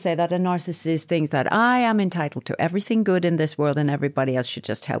also say that a narcissist thinks that I am entitled to everything good in this world and everybody else should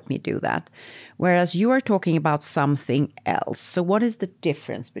just help me do that. Whereas you are talking about something else. So what is the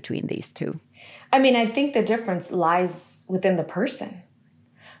difference between these two? I mean, I think the difference lies within the person,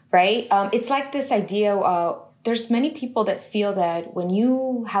 right? It's like this idea, there's many people that feel that when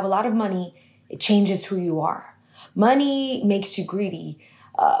you have a lot of money, it changes who you are. Money makes you greedy.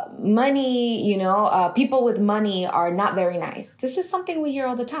 Money, people with money are not very nice. This is something we hear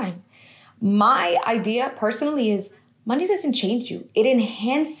all the time. My idea personally is money doesn't change you. It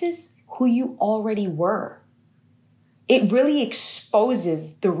enhances who you already were. It really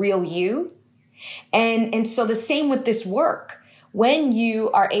exposes the real you. And so the same with this work. When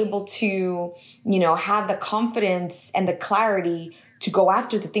you are able to, have the confidence and the clarity to go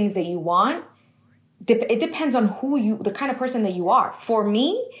after the things that you want, it depends on the kind of person that you are. For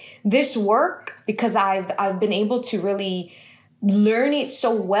me, this work, because I've been able to really learn it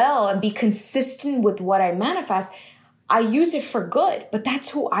so well and be consistent with what I manifest, I use it for good, but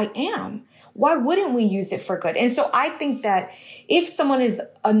that's who I am. Why wouldn't we use it for good? And so I think that if someone is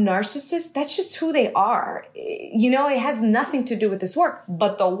a narcissist, that's just who they are. It has nothing to do with this work,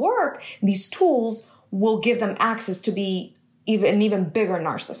 but the work, these tools will give them access to be an even bigger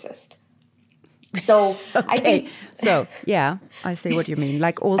narcissist. So okay. I think yeah, I see what you mean.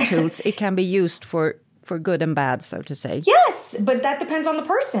 Like all tools, it can be used for good and bad, so to say. Yes, but that depends on the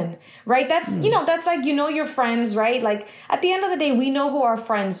person, right? That's that's like your friends, right? Like at the end of the day, we know who our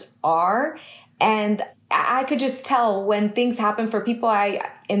friends are, and I could just tell when things happen for people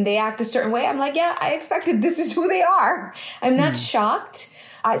and they act a certain way. I'm like, yeah, I expected this is who they are. I'm not shocked.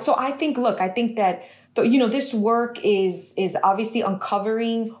 So I think that this work is obviously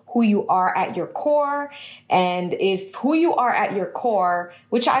uncovering who you are at your core. And if who you are at your core,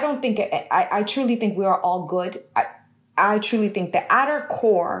 which I don't think, I truly think we are all good. I truly think that at our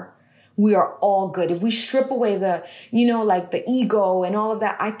core, we are all good. If we strip away the, like the ego and all of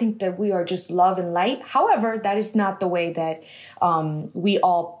that, I think that we are just love and light. However, that is not the way that we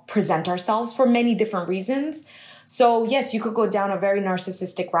all present ourselves for many different reasons. So yes, you could go down a very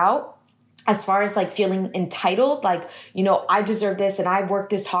narcissistic route. As far as like feeling entitled, like, I deserve this and I've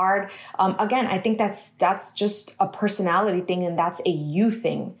worked this hard. Again, I think that's just a personality thing and that's a you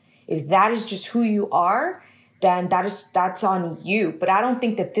thing. If that is just who you are, then that's on you. But I don't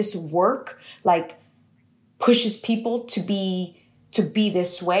think that this work like pushes people to be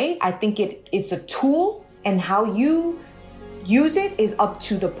this way. I think it's a tool, and how you use it is up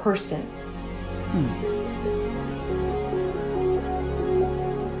to the person.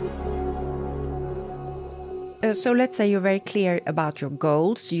 So let's say you're very clear about your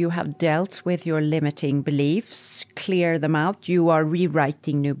goals. You have dealt with your limiting beliefs, clear them out. You are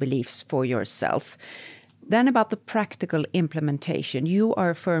rewriting new beliefs for yourself. Then about the practical implementation. You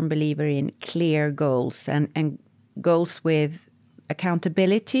are a firm believer in clear goals and goals with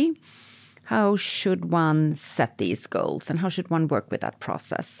accountability. How should one set these goals and how should one work with that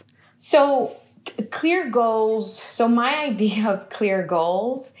process? So clear goals. So my idea of clear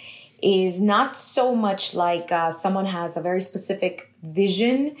goals is not so much like someone has a very specific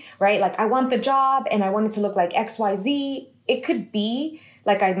vision, right? Like I want the job and I want it to look like X, Y, Z. It could be,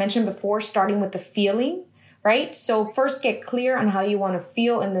 like I mentioned before, starting with the feeling, right? So first get clear on how you want to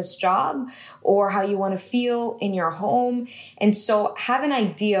feel in this job or how you want to feel in your home. And so have an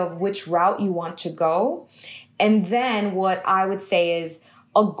idea of which route you want to go. And then what I would say is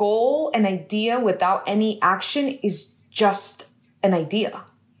a goal, an idea without any action is just an idea.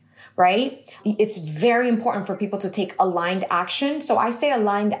 Right? It's very important for people to take aligned action. So I say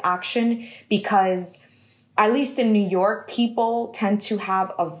aligned action because at least in New York, people tend to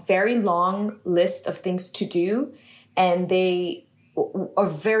have a very long list of things to do. And they are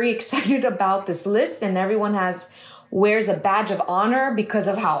very excited about this list. And everyone wears a badge of honor because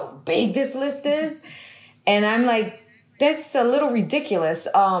of how big this list is. And I'm like, that's a little ridiculous.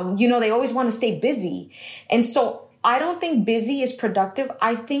 They always want to stay busy. And so I don't think busy is productive.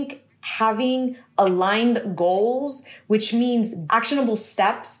 I think having aligned goals, which means actionable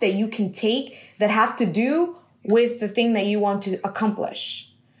steps that you can take that have to do with the thing that you want to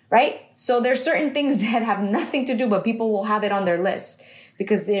accomplish, right? So there's certain things that have nothing to do, but people will have it on their list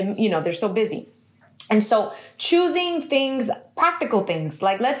because they're so busy. And so choosing things, practical things,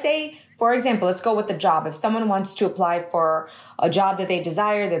 like let's say, For example, let's go with the job. If someone wants to apply for a job that they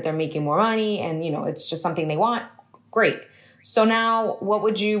desire, that they're making more money and, it's just something they want, great. So now what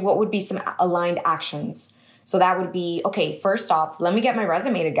would be some aligned actions? So that would be, okay, first off, let me get my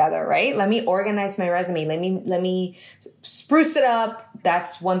resume together, right? Let me organize my resume. Let me spruce it up.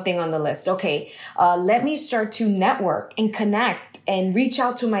 That's one thing on the list. Okay. Let me start to network and connect and reach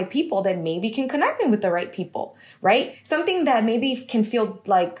out to my people that maybe can connect me with the right people, right? Something that maybe can feel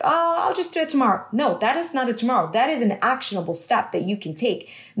like, oh, I'll just do it tomorrow. No, that is not a tomorrow. That is an actionable step that you can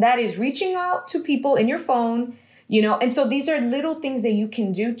take. That is reaching out to people in your phone, and so these are little things that you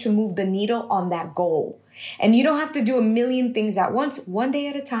can do to move the needle on that goal. And you don't have to do a million things at once, one day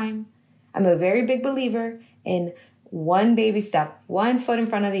at a time. I'm a very big believer in one baby step, one foot in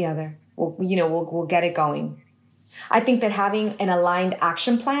front of the other. We'll get it going. I think that having an aligned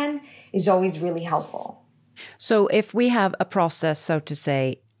action plan is always really helpful. So if we have a process, so to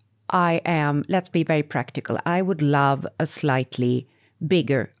say, let's be very practical. I would love a slightly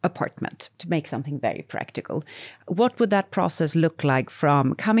bigger apartment, to make something very practical. What would that process look like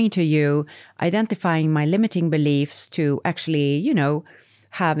from coming to you, identifying my limiting beliefs to actually,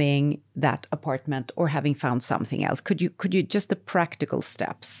 having that apartment or having found something else? Could you just the practical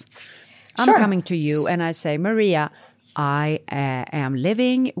steps? Sure. I'm coming to you and I say, Maria, I am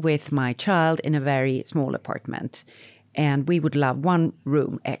living with my child in a very small apartment and we would love one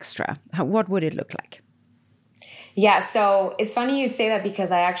room extra. What would it look like? Yeah, so it's funny you say that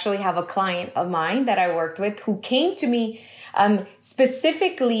because I actually have a client of mine that I worked with who came to me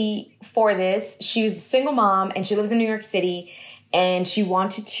specifically for this. She was a single mom and she lives in New York City and she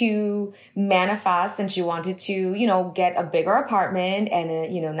wanted to manifest and she wanted to, get a bigger apartment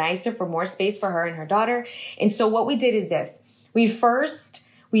and, nicer for more space for her and her daughter. And so what we did is this. We first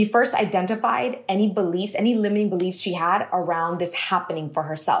identified any limiting beliefs she had around this happening for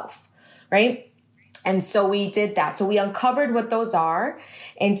herself, right? And so we did that. So we uncovered what those are.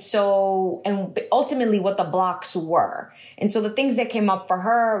 And ultimately what the blocks were. And so the things that came up for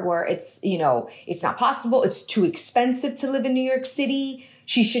her were it's not possible. It's too expensive to live in New York City.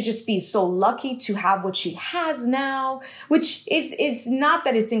 She should just be so lucky to have what she has now, which is not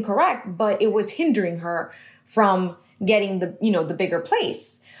that it's incorrect, but it was hindering her from getting the bigger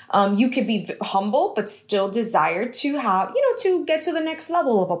place. You could be humble, but still desire to have, to get to the next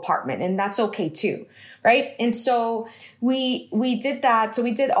level of apartment. And that's okay too. Right. And so we did that. So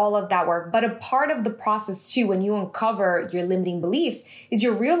we did all of that work. But a part of the process too, when you uncover your limiting beliefs, is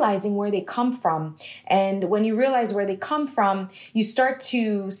you're realizing where they come from. And when you realize where they come from, you start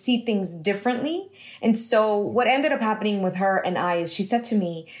to see things differently. And so what ended up happening with her and I is she said to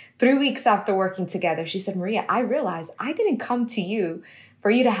me 3 weeks after working together, she said, Maria, I realized I didn't come to you for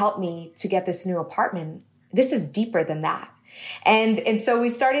you to help me to get this new apartment. This is deeper than that. And so we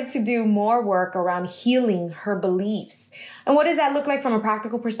started to do more work around healing her beliefs. And what does that look like from a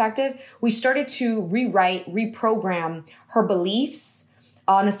practical perspective? We started to reprogram her beliefs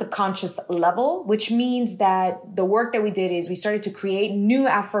on a subconscious level, which means that the work that we did is we started to create new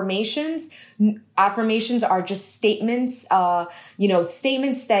affirmations. Affirmations are just statements,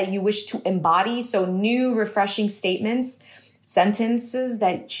 statements that you wish to embody. So new refreshing statements, sentences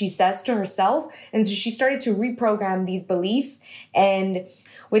that she says to herself. And so she started to reprogram these beliefs. And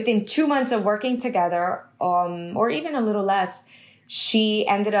within 2 months of working together, or even a little less, she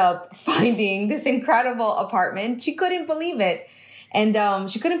ended up finding this incredible apartment. She couldn't believe it. And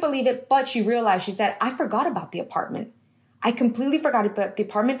she couldn't believe it, but she realized, she said, I forgot about the apartment. I completely forgot about the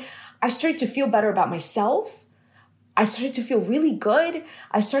apartment. I started to feel better about myself. I started to feel really good.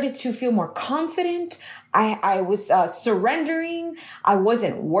 I started to feel more confident. I was surrendering. I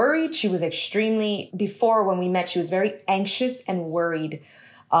wasn't worried. She was before when we met, she was very anxious and worried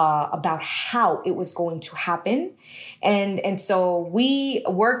about how it was going to happen. And so we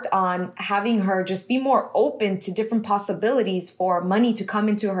worked on having her just be more open to different possibilities for money to come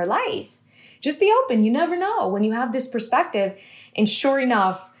into her life. Just be open. You never know when you have this perspective. And sure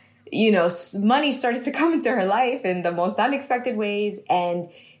enough, money started to come into her life in the most unexpected ways. And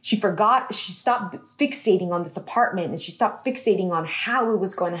she stopped fixating on this apartment and she stopped fixating on how it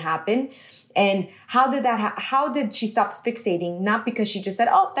was going to happen. And how did she stop fixating? Not because she just said,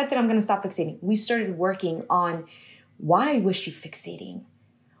 oh, that's it, I'm going to stop fixating. We started working on why was she fixating?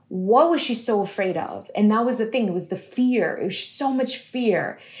 What was she so afraid of? And that was the thing. It was the fear. It was so much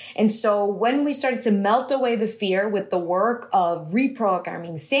fear. And so when we started to melt away the fear with the work of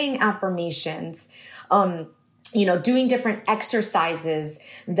reprogramming, saying affirmations, doing different exercises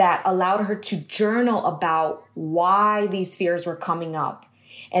that allowed her to journal about why these fears were coming up.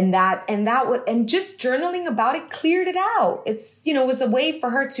 And just journaling about it cleared it out. It's, you know, it was a way for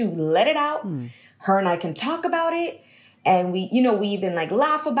her to let it out. Her and I can talk about it. And we even like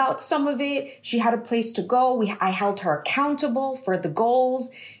laugh about some of it. She had a place to go. I held her accountable for the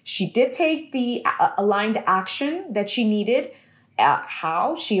goals. She did take the aligned action that she needed.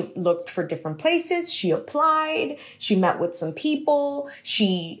 How she looked for different places. She applied. She met with some people.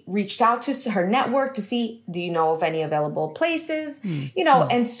 She reached out to her network to see, do you know of any available places? You know,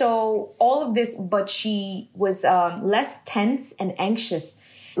 and so all of this, but she was less tense and anxious.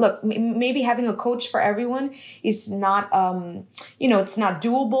 Look, maybe having a coach for everyone is not, it's not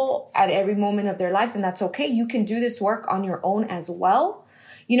doable at every moment of their lives, and that's okay. You can do this work on your own as well,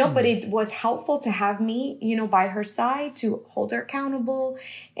 you know, but it was helpful to have me, you know, by her side to hold her accountable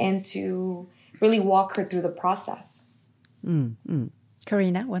and to really walk her through the process.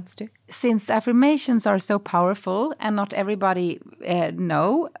 Karina wants to. Since affirmations are so powerful and not everybody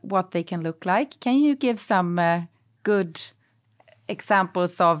know what they can look like, can you give some good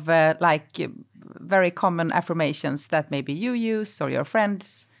examples of very common affirmations that maybe you use or your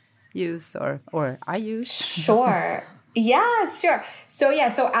friends use or I use? Sure. Yeah, sure. So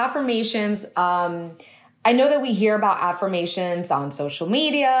affirmations, I know that we hear about affirmations on social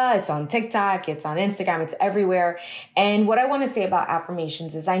media. It's on TikTok, it's on Instagram, it's everywhere. And what I want to say about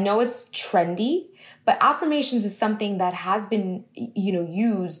affirmations is I know it's trendy, but affirmations is something that has been, you know,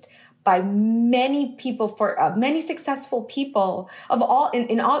 used by many people, for many successful people of all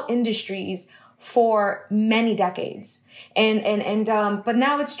in all industries for many decades. But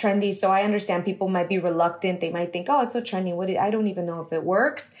now it's trendy. So I understand people might be reluctant. They might think, oh, it's so trendy. I don't even know if it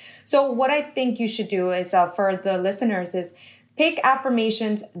works. So what I think you should do is, for the listeners, is pick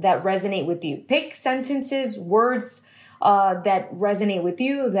affirmations that resonate with you. Pick sentences, words, that resonate with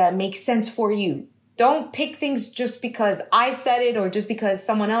you, that make sense for you. Don't pick things just because I said it or just because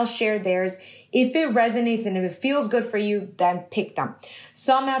someone else shared theirs. If it resonates and if it feels good for you, then pick them.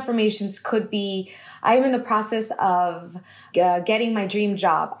 Some affirmations could be, I am in the process of getting my dream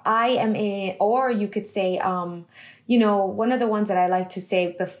job. Or you could say, one of the ones that I like to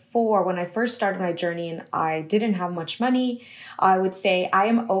say before, when I first started my journey and I didn't have much money, I would say, I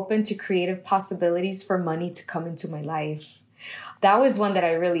am open to creative possibilities for money to come into my life. That was one that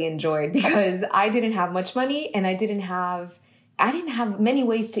I really enjoyed because I didn't have much money and I didn't have many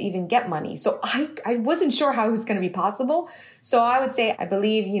ways to even get money. So I wasn't sure how it was going to be possible. So I would say, I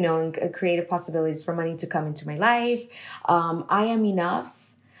believe, in creative possibilities for money to come into my life. I am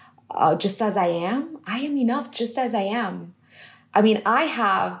enough, just as I am. I am enough just as I am. I mean, I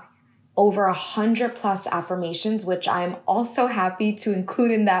have over 100+ affirmations, which I'm also happy to include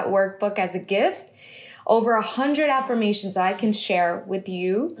in that workbook as a gift. Over 100 affirmations that I can share with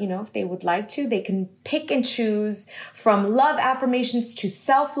you, if they would like to. They can pick and choose from love affirmations to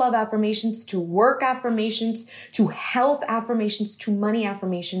self-love affirmations to work affirmations to health affirmations to money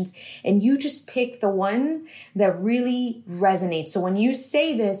affirmations. And you just pick the one that really resonates. So when you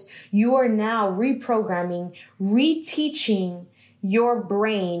say this, you are now reprogramming, reteaching your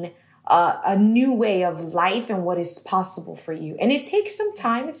brain a new way of life and what is possible for you. And it takes some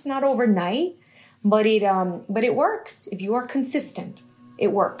time. It's not overnight. But it works. If you are consistent, it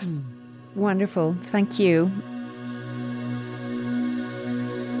works. Wonderful. Thank you.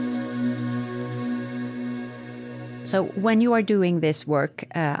 So when you are doing this work,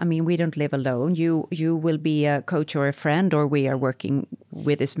 we don't live alone. You will be a coach or a friend, or we are working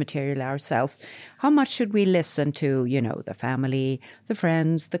with this material ourselves. How much should we listen to, the family, the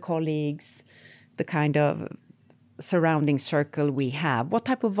friends, the colleagues, the kind of surrounding circle we have? What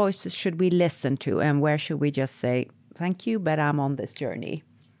type of voices should we listen to, and where should we just say, thank you, but I'm on this journey?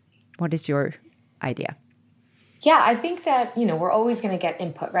 What is your idea? Yeah, I think that, we're always going to get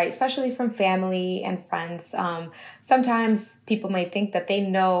input, right? Especially from family and friends. Sometimes people might think that they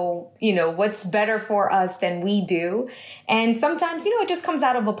know, what's better for us than we do. And sometimes, it just comes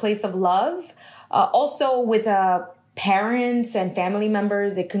out of a place of love. Also with parents and family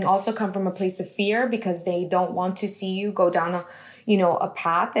members, it can also come from a place of fear because they don't want to see you go down a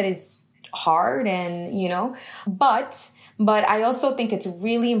path that is hard and, but I also think it's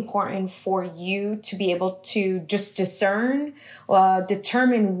really important for you to be able to just determine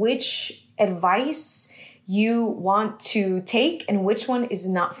which advice you want to take and which one is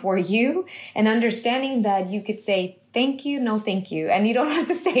not for you, and understanding that you could say, thank you, no, thank you. And you don't have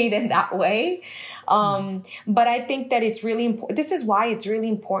to say it in that way. But I think that it's really important. This is why it's really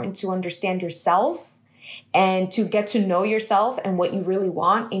important to understand yourself and to get to know yourself and what you really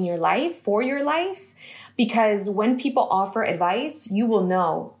want in your life, for your life. Because when people offer advice, you will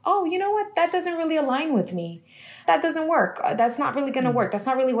know, oh, you know what? That doesn't really align with me. that doesn't work. That's not really going to work. That's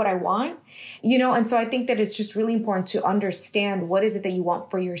not really what I want, And so I think that it's just really important to understand what is it that you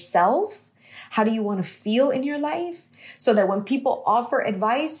want for yourself? How do you want to feel in your life? So that when people offer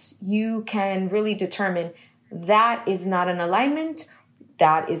advice, you can really determine that is not an alignment.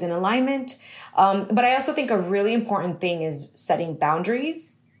 That is an alignment. But I also think a really important thing is setting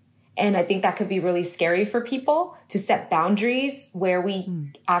boundaries. And I think that could be really scary for people to set boundaries where we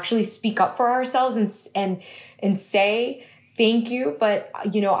actually speak up for ourselves and say, thank you. But,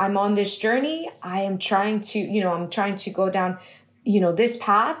 I'm on this journey. I am trying to go down, this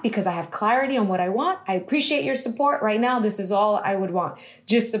path because I have clarity on what I want. I appreciate your support right now. This is all I would want,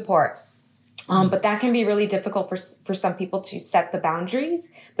 just support. But that can be really difficult for some people to set the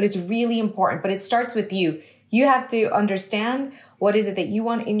boundaries, but it's really important. But it starts with you. You have to understand what is it that you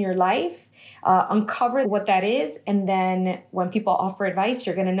want in your life, uncover what that is. And then when people offer advice,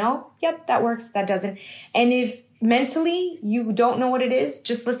 you're going to know, yep, that works, that doesn't. And if mentally you don't know what it is,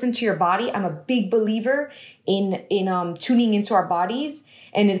 just listen to your body. I'm a big believer in tuning into our bodies.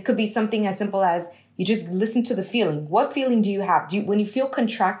 And it could be something as simple as you just listen to the feeling. What feeling do you have? When you feel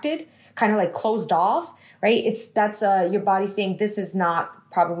contracted, kind of like closed off, right? That's your body saying this is not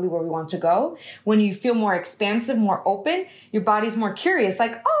probably where we want to go. When you feel more expansive, more open, your body's more curious,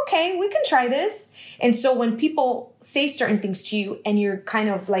 like, oh, okay, we can try this. And so when people say certain things to you and you're kind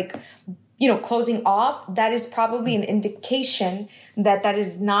of like, closing off, that is probably an indication that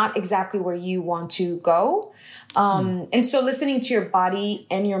is not exactly where you want to go. And so listening to your body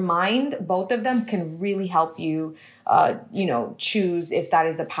and your mind, both of them can really help you, choose if that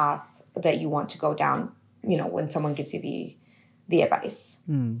is the path that you want to go down, when someone gives you the advice.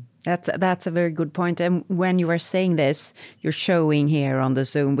 That's a very good point. And when you are saying this, you're showing here on the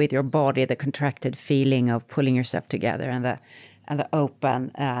Zoom with your body the contracted feeling of pulling yourself together and the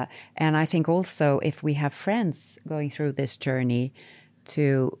open. And I think also if we have friends going through this journey,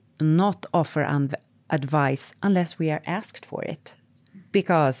 to not offer advice unless we are asked for it.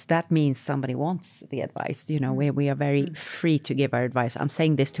 Because that means somebody wants the advice. We are very free to give our advice. I'm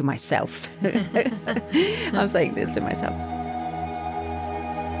saying this to myself. I'm saying this to myself.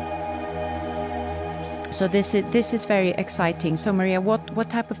 So this is very exciting. So Maria, what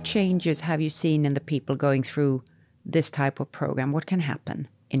type of changes have you seen in the people going through this type of program? What can happen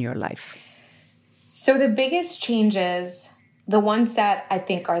in your life? So the biggest changes, the ones that I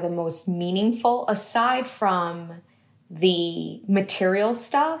think are the most meaningful, aside from the material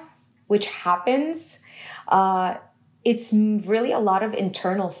stuff, which happens, it's really a lot of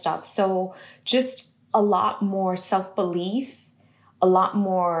internal stuff. So just a lot more self-belief, a lot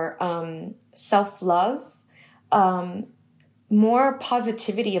more self-love, more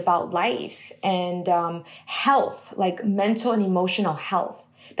positivity about life and health, like mental and emotional health.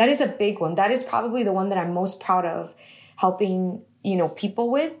 That is a big one. That is probably the one that I'm most proud of helping,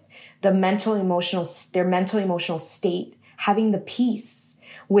 people with their mental emotional state, having the peace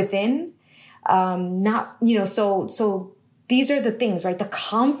within, so these are the things, right? The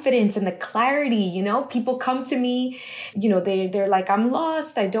confidence and the clarity, people come to me, they're like, I'm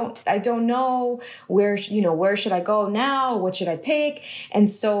lost. I don't know where should I go now? What should I pick? And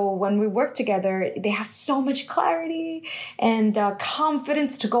so when we work together, they have so much clarity and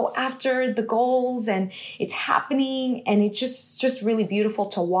confidence to go after the goals, and it's happening. And it's just really beautiful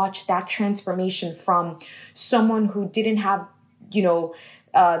to watch that transformation from someone who didn't have,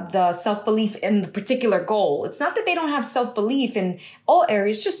 the self-belief in the particular goal. It's not that they don't have self-belief in all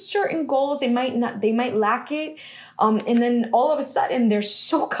areas, just certain goals, they might lack it. And then all of a sudden they're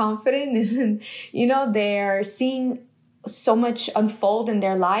so confident and, they're seeing so much unfold in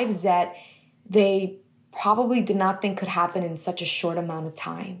their lives that they probably did not think could happen in such a short amount of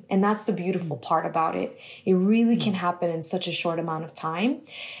time. And that's the beautiful part about it. It really can happen in such a short amount of time.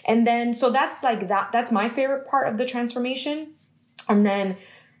 And then, so that's that's my favorite part of the transformation. And then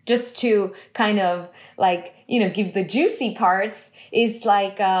just to kind of give the juicy parts is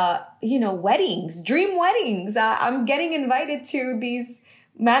weddings, dream weddings. I'm getting invited to these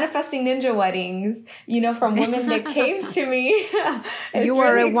Manifesting Ninja weddings, from women that came to me. You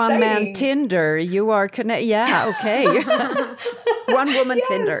are really a one-man Tinder. You are yeah, okay. One woman yes.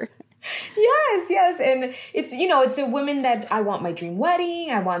 Tinder. Yes. And it's, it's a woman that I want my dream wedding.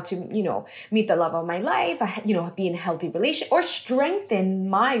 I want to, meet the love of my life, be in a healthy relationship or strengthen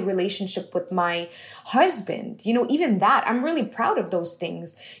my relationship with my husband. Even that, I'm really proud of those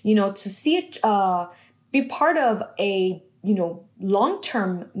things, to see it, be part of a,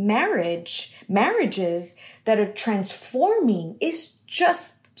 long-term marriages that are transforming is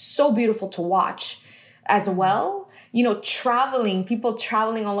just so beautiful to watch. as well. You know, people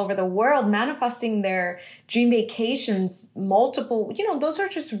traveling all over the world, manifesting their dream vacations, multiple, you know, those are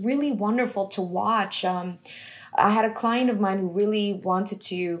just really wonderful to watch. I had a client of mine who really wanted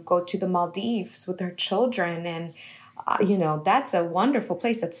to go to the Maldives with her children. And, you know, that's a wonderful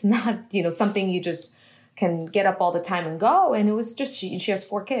place. That's not, you know, something you just can get up all the time and go. And it was just, she has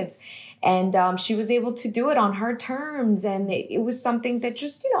 4 kids. And she was able to do it on her terms. And it was something that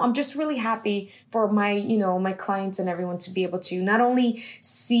just, you know, I'm just really happy for my, you know, my clients and everyone to be able to not only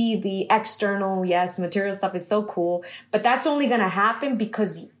see the external, yes, material stuff is so cool, but that's only going to happen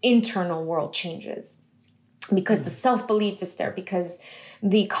because the internal world changes. Because the self-belief is there, because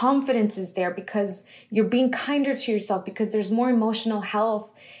the confidence is there, because you're being kinder to yourself, because there's more emotional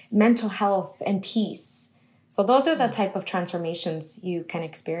health, mental health, and peace. So those are the type of transformations you can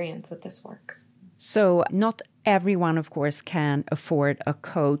experience with this work. So not everyone, of course, can afford a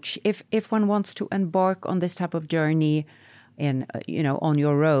coach. If one wants to embark on this type of journey in, you know, on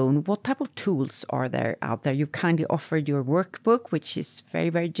your own, what type of tools are there out there? You kindly offered your workbook, which is very,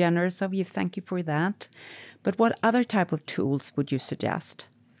 very generous of you. Thank you for that. But what other type of tools would you suggest?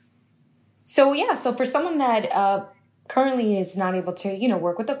 So for someone that currently is not able to, you know,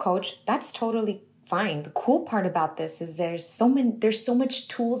 work with a coach, that's totally fine. The cool part about this is there's so much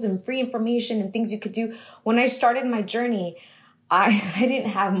tools and free information and things you could do. When I started my journey, I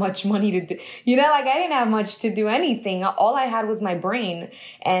didn't have much money to do, you know, like I didn't have much to do anything. All I had was my brain.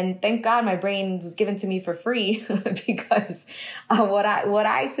 And thank God my brain was given to me for free because what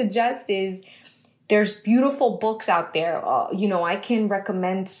I suggest is there's beautiful books out there. You know, I can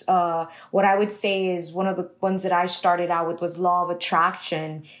recommend what I would say is one of the ones that I started out with was Law of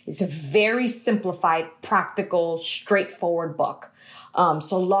Attraction. It's a very simplified, practical, straightforward book.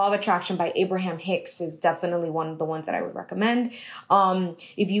 So Law of Attraction by Abraham Hicks is definitely one of the ones that I would recommend.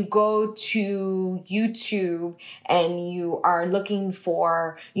 If you go to YouTube and you are looking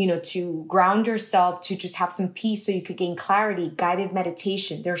for, you know, to ground yourself, to just have some peace so you could gain clarity, guided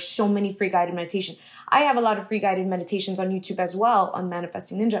meditation. There's so many free guided meditation. I have a lot of free guided meditations on YouTube as well on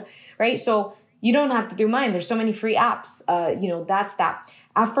Manifesting Ninja, right? So you don't have to do mine. There's so many free apps. You know, that's that.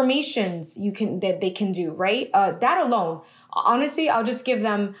 Affirmations that they can do, right? That alone. Honestly, I'll give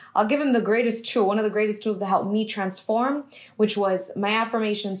them the greatest tool, one of the greatest tools to help me transform, which was my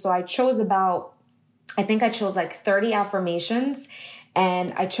affirmations. So I chose like 30 affirmations,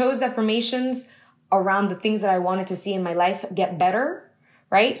 and I chose affirmations around the things that I wanted to see in my life get better,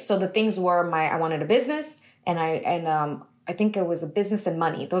 right? So the things were I wanted a business, and I think it was a business and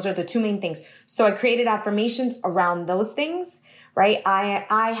money. Those are the 2 main things. So I created affirmations around those things. Right.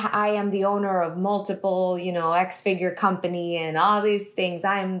 I am the owner of multiple, you know, X-figure company and all these things.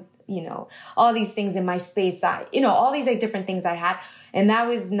 I'm, you know, all these things in my space. All these like different things I had. And that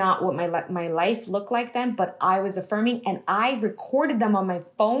was not what my life looked like then, but I was affirming, and I recorded them on my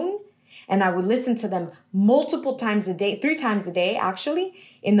phone, and I would listen to them multiple times a day, 3 times a day, actually,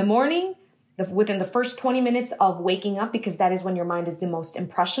 in the morning, within the first 20 minutes of waking up, because that is when your mind is the most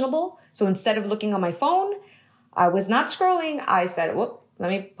impressionable. So instead of looking on my phone, I was not scrolling. I said, let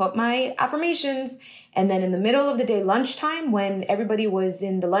me put my affirmations. And then in the middle of the day, lunchtime, when everybody was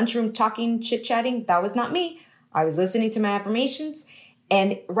in the lunchroom talking, chit-chatting, that was not me. I was listening to my affirmations.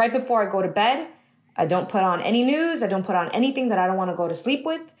 And right before I go to bed, I don't put on any news. I don't put on anything that I don't want to go to sleep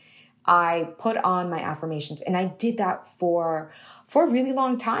with. I put on my affirmations. And I did that for a really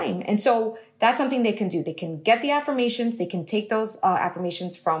long time. And so that's something they can do. They can get the affirmations. They can take those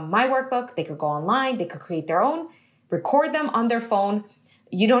affirmations from my workbook. They could go online. They could create their own, record them on their phone.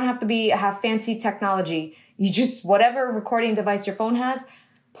 You don't have to have fancy technology. You just, whatever recording device your phone has,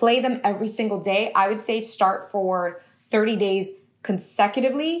 play them every single day. I would say start for 30 days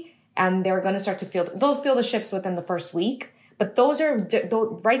consecutively, and they're going to start to they'll feel the shifts within the first week. But those are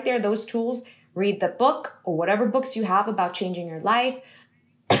right there, those tools. Read the book or whatever books you have about changing your life,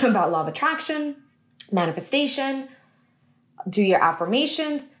 about law of attraction, manifestation, do your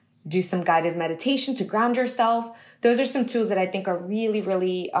affirmations, do some guided meditation to ground yourself. Those are some tools that I think are really,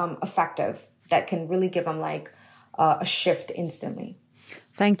 really effective, that can really give them like a shift instantly.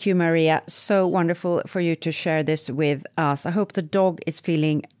 Thank you, Maria. So wonderful for you to share this with us. I hope the dog is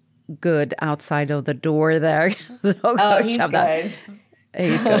feeling good outside of the door there. He's good.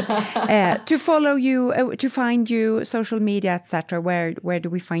 He's good. To follow you, to find you, social media, etc., where do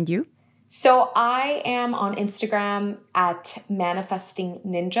we find you? So I am on Instagram at Manifesting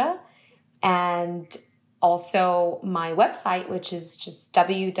Ninja, and also my website, which is just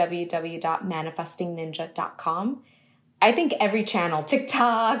www.manifestingninja.com. I think every channel,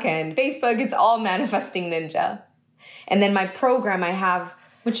 TikTok and Facebook, it's all Manifesting Ninja. And then my program, I have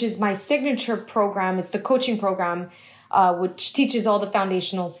which is my signature program. It's the coaching program, which teaches all the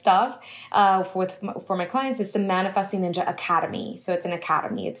foundational stuff for my clients. It's the Manifesting Ninja Academy. So it's an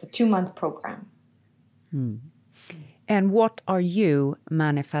academy. It's a 2-month program. And what are you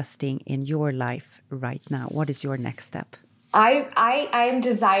manifesting in your life right now? What is your next step? I am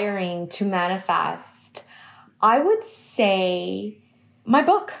desiring to manifest, I would say, my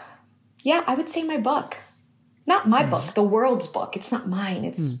book. Yeah, I would say my book. Not my book, the world's book. It's not mine.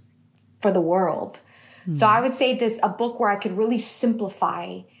 It's for the world. So I would say a book where I could really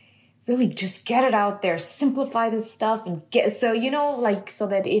simplify, really just get it out there, simplify this stuff and so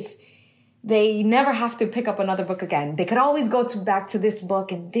that if they never have to pick up another book again, they could always go back to this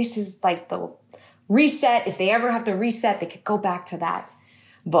book, and this is like the reset. If they ever have to reset, they could go back to that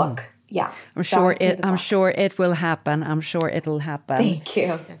book. Yeah. I'm sure it will happen. I'm sure it'll happen. Thank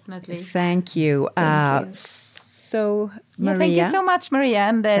you. Definitely. Thank you. So, Maria. Thank you so much, Maria,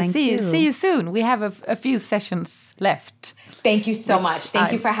 and see you. you soon. We have a few sessions left. Thank you so much.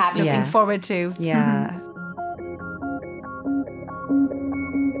 Thank you for having me. Looking forward to. Yeah.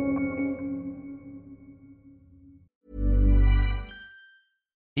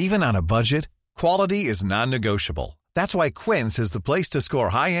 Even on a budget, quality is non-negotiable. That's why Quince is the place to score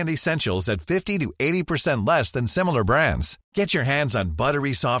high-end essentials at 50 to 80% less than similar brands. Get your hands on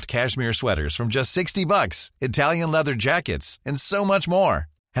buttery soft cashmere sweaters from just $60, Italian leather jackets, and so much more.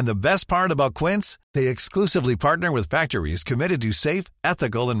 And the best part about Quince, they exclusively partner with factories committed to safe,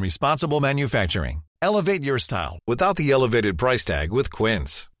 ethical, and responsible manufacturing. Elevate your style without the elevated price tag with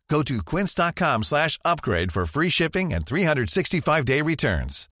Quince. Go to quince.com/upgrade for free shipping and 365-day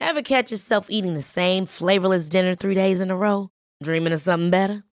returns. Ever catch yourself eating the same flavorless dinner 3 days in a row? Dreaming of something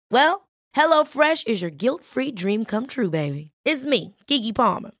better? Well, HelloFresh is your guilt-free dream come true, baby. It's me, Keke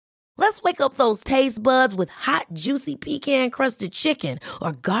Palmer. Let's wake up those taste buds with hot, juicy pecan-crusted chicken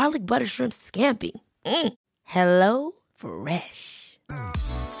or garlic butter shrimp scampi. HelloFresh.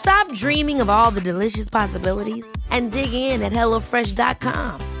 Stop dreaming of all the delicious possibilities and dig in at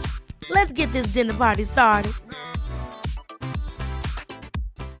HelloFresh.com. Let's get this dinner party started.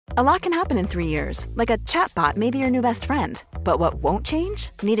 A lot can happen in 3 years, like a chatbot may be your new best friend. But what won't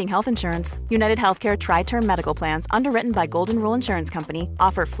change? Needing health insurance. United Healthcare Tri-Term Medical Plans, underwritten by Golden Rule Insurance Company,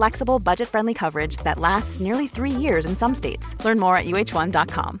 offer flexible, budget-friendly coverage that lasts nearly 3 years in some states. Learn more at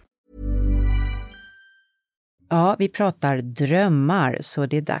uh1.com. Ja, vi pratar drömmar, så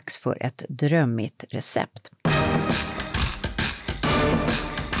det är dags för ett drömmigt recept.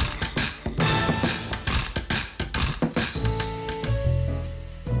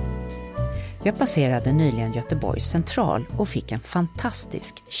 Jag passerade nyligen Göteborgs central och fick en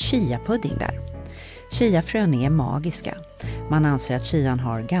fantastisk chia-pudding där. Chiafrön är magiska. Man anser att chian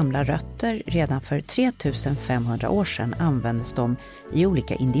har gamla rötter. Redan för 3500 år sedan användes de i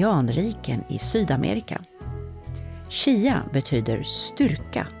olika indianriken i Sydamerika. Chia betyder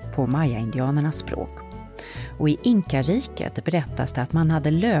styrka på maya-indianernas språk. Och i Inkariket berättas det att man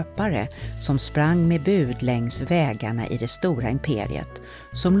hade löpare som sprang med bud längs vägarna i det stora imperiet,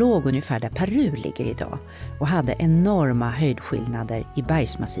 som låg ungefär där Peru ligger idag och hade enorma höjdskillnader i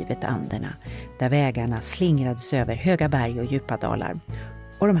bergsmassivet Anderna, där vägarna slingrades över höga berg och djupa dalar.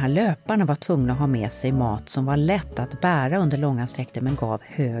 Och de här löparna var tvungna att ha med sig mat som var lätt att bära under långa sträckor men gav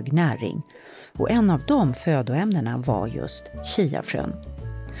hög näring. Och en av de födoämnena var just chiafrön.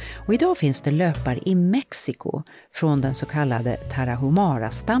 Och idag finns det löpare i Mexiko från den så kallade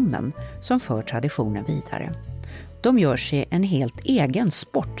Tarahumara-stammen som för traditionen vidare. De gör sig en helt egen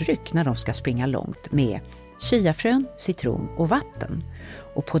sportdryck när de ska springa långt med chiafrön, citron och vatten.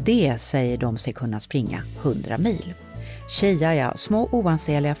 Och på det säger de sig kunna springa 100 mil. Chia är små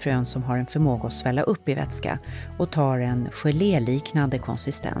oansenliga frön som har en förmåga att svälla upp i vätska och tar en geléliknande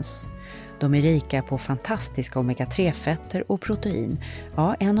konsistens. De är rika på fantastiska omega-3-fetter och protein.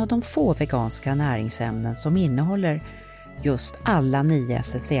 Ja, en av de få veganska näringsämnen som innehåller just alla 9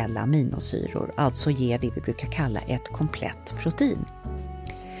 essentiella aminosyror, alltså ger det vi brukar kalla ett komplett protein.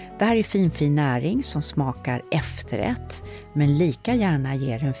 Det här är fin näring som smakar efterrätt, men lika gärna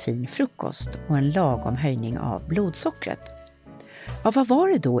ger en fin frukost och en lagom höjning av blodsockret. Ja, vad var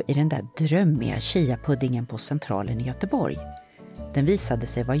det då i den där drömmiga chia-puddingen på Centralen i Göteborg? Den visade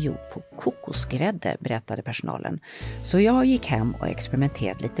sig vara gjord på kokosgrädde, berättade personalen. Så jag gick hem och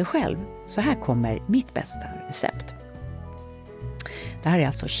experimenterade lite själv. Så här kommer mitt bästa recept. Det här är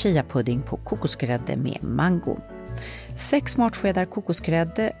alltså chia-pudding på kokosgrädde med mango. 6 matskedar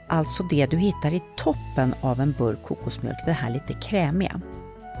kokosgrädde, alltså det du hittar i toppen av en burk kokosmjölk, det här lite krämiga.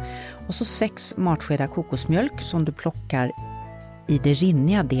 Och så 6 matskedar kokosmjölk som du plockar i den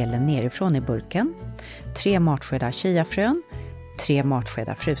rinniga delen nerifrån i burken. 3 matskedar chiafrön, 3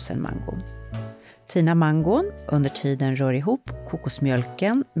 matskedar frusen mango. Tina mangon, under tiden rör ihop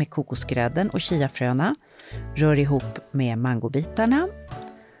kokosmjölken med kokosgrädden och chiafröna. Rör ihop med mangobitarna.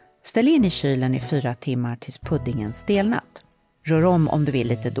 Ställ in i kylen i 4 timmar tills puddingen stelnat. Rör om du vill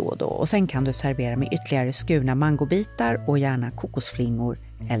lite då och då och sen kan du servera med ytterligare skurna mangobitar och gärna kokosflingor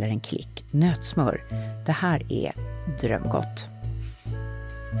eller en klick nötsmör. Det här är drömgott.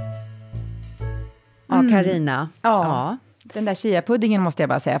 Ja, Carina. Ja. Den där chia-puddingen måste jag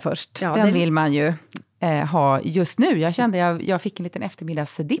bara säga först. Ja, den vill man ju ha just nu. Jag kände jag fick en liten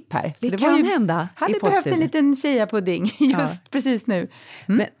eftermiddagsdipp här. Så det var kan ju, hända. Hade behövt en liten chia-pudding just precis nu.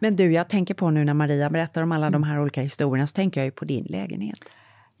 Men du, jag tänker på nu när Maria berättar om alla de här olika historierna, så tänker jag ju på din lägenhet.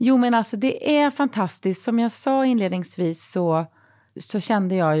 Jo, men alltså det är fantastiskt. Som jag sa inledningsvis så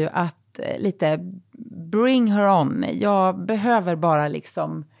kände jag ju att lite bring her on. Jag behöver bara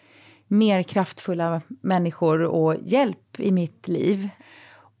liksom mer kraftfulla människor och hjälp i mitt liv.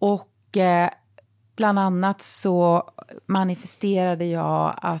 Och bland annat så manifesterade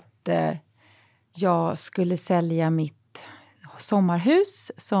jag att jag skulle sälja mitt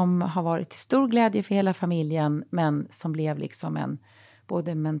sommarhus som har varit till stor glädje för hela familjen, men som blev liksom en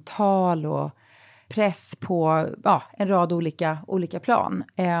både mental och press på en rad olika plan.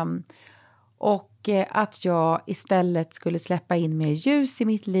 Och att jag istället skulle släppa in mer ljus i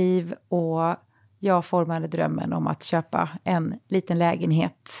mitt liv, och jag formade drömmen om att köpa en liten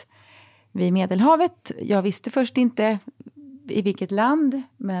lägenhet vid Medelhavet. Jag visste först inte i vilket land,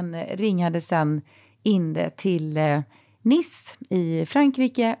 men ringade sen in det till Nice i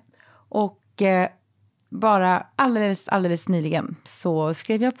Frankrike, och bara alldeles nyligen så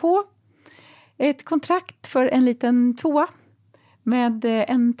skrev jag på ett kontrakt för en liten tvåa med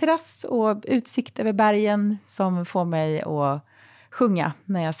en terrass och utsikt över bergen som får mig att sjunga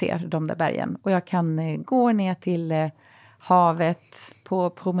när jag ser de där bergen. Och jag kan gå ner till havet på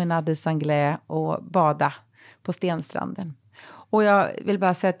Promenade des Anglais och bada på stenstranden. Och jag vill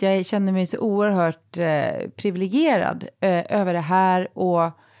bara säga att jag känner mig så oerhört privilegierad över det här.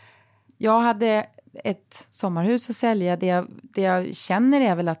 Och jag hade ett sommarhus att sälja. Det jag känner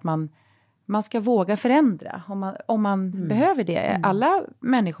är väl att man ska våga förändra om man behöver det. Alla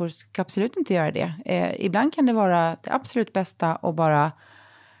människor ska absolut inte göra det. Ibland kan det vara det absolut bästa att bara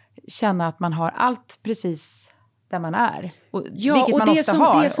känna att man har allt precis där man är. Och man det som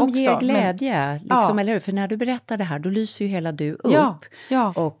också ger glädje. Men, eller hur? För när du berättar det här, då lyser ju hela du upp.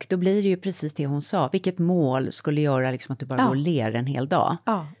 Ja. Och då blir det ju precis det hon sa. Vilket mål skulle göra liksom att du bara går och ler en hel dag.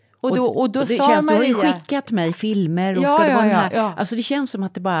 Ja. Och då det sa känns, Maria... Du har ju skickat mig filmer och ska det vara den här... Alltså det känns som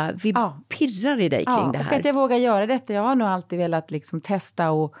att det bara pirrar i dig kring det här. Och att jag vågar göra detta. Jag har nog alltid velat liksom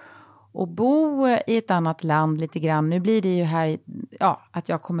testa och bo i ett annat land lite grann. Nu blir det ju här att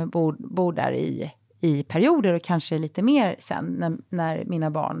jag kommer bo där i perioder och kanske lite mer sen när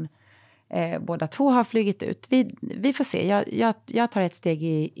mina barn båda två har flugit ut. Vi får se. Jag tar ett steg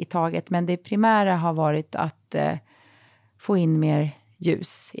i taget, men det primära har varit att få in mer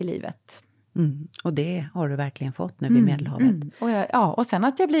ljus i livet. Och det har du verkligen fått nu vid Medelhavet. Och sen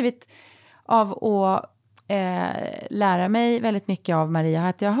att jag blivit av att lära mig väldigt mycket av Maria,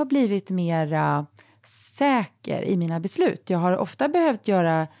 att jag har blivit mer säker i mina beslut. Jag har ofta behövt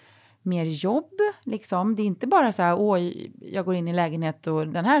göra mer jobb, liksom. Det är inte bara så här, jag går in i lägenhet och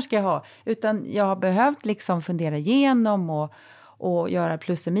den här ska jag ha. Utan jag har behövt liksom fundera igenom och göra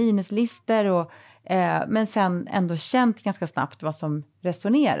plus- och minuslistor. Men sen ändå känt ganska snabbt vad som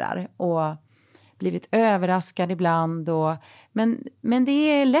resonerar. Och blivit överraskad ibland. Men det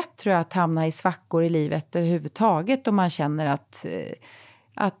är lätt, tror jag, att hamna i svackor i livet överhuvudtaget. Om man känner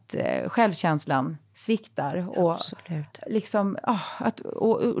att självkänslan sviktar. Och absolut. Liksom,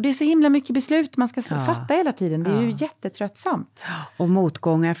 och det är så himla mycket beslut man ska fatta hela tiden. Det är ju jättetröttsamt. Och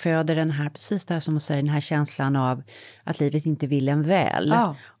motgångar föder den här, precis där som att säga, den här känslan av att livet inte vill en väl.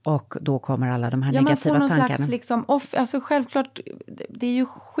 Och då kommer alla de här negativa man får någon tankarna. Slags liksom alltså självklart, det är ju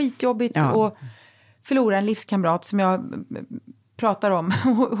skitjobbigt att förlora en livskamrat som jag pratar om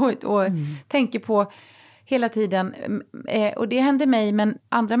och tänker på hela tiden. Och det händer mig, men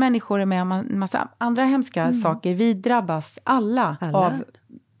andra människor är med om en massa andra hemska saker. Vi drabbas alla av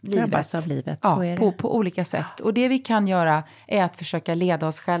livet. Så är det. På olika sätt. Och det vi kan göra är att försöka leda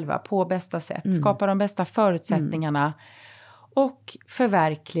oss själva på bästa sätt. Skapa de bästa förutsättningarna. Och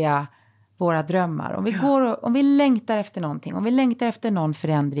förverkliga våra drömmar. Om vi längtar efter någonting, om vi längtar efter någon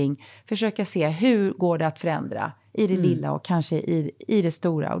förändring, försöka se hur går det att förändra i det lilla och kanske i det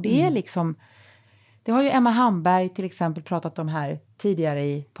stora. Och det är liksom, det har ju Emma Hamberg till exempel pratat om här tidigare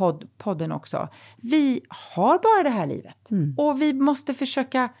i podden också. Vi har bara det här livet. Och vi måste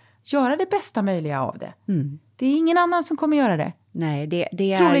försöka göra det bästa möjliga av det. Det är ingen annan som kommer göra det. Nej,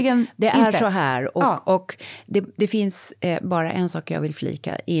 det är så här. Och det finns bara en sak jag vill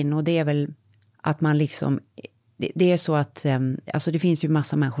flika in, och det är väl att man liksom... Det är så att alltså det finns ju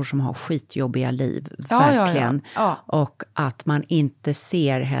massa människor som har skitjobbiga liv, verkligen. Ja. Och att man inte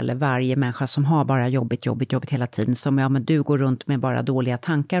ser heller varje människa som har bara jobbigt hela tiden. Som men du går runt med bara dåliga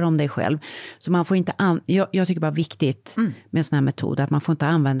tankar om dig själv. Så man får inte, jag tycker bara viktigt med en sån här metod, att man får inte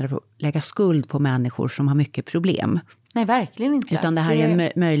använda det för att lägga skuld på människor som har mycket problem. Nej, verkligen inte. Utan det här är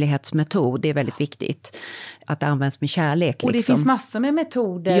en möjlighetsmetod, det är väldigt viktigt. Att det används med kärlek. Och det finns massor med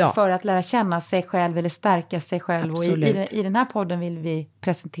metoder för att lära känna sig själv eller stärka sig själv. Absolut. Och i den här podden vill vi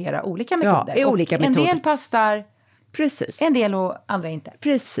presentera olika metoder. Ja, olika metoder. En del passar, precis. En del och andra inte.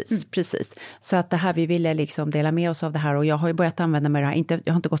 Precis. Så att det här, vi ville liksom dela med oss av det här. Och jag har ju börjat använda mig det här.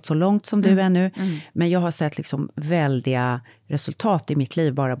 Jag har inte gått så långt som du ännu. Men jag har sett liksom väldiga resultat i mitt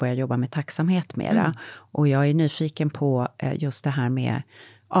liv. Bara börja jobba med tacksamhet mera. Och jag är nyfiken på just det här med...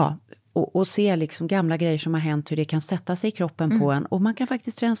 Och se liksom gamla grejer som har hänt, hur det kan sätta sig i kroppen på en. Och man kan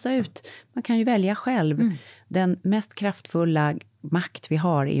faktiskt rensa ut. Man kan ju välja själv. Den mest kraftfulla makt vi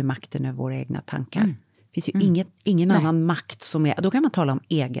har är ju makten över våra egna tankar. Det finns ju ingen annan makt som är... Då kan man tala om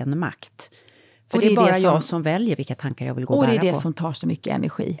egen makt. För det är bara jag som väljer vilka tankar jag vill gå och bära på. Och det är det som tar så mycket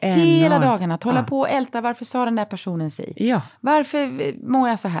energi. Hela dagarna att hålla på och älta. Varför sa den där personen sig? Ja. Varför mår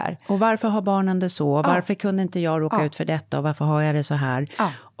jag så här? Och varför har barnen det så? Varför kunde inte jag råka ut för detta? Och varför har jag det så här?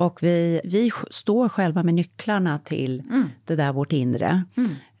 Och vi står själva med nycklarna till det där vårt inre.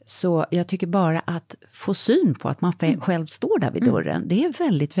 Så jag tycker bara att få syn på att man själv står där vid dörren. Det är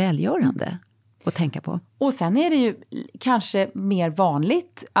väldigt välgörande att tänka på. Och sen är det ju kanske mer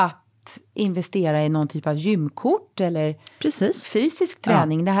vanligt att investera i någon typ av gymkort eller fysisk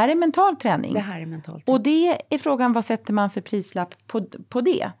träning. Ja. Det här är mental träning. Och det är frågan, vad sätter man för prislapp på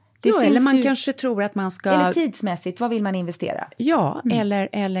det? Eller man kanske tror att man ska... Eller tidsmässigt, vad vill man investera? Ja,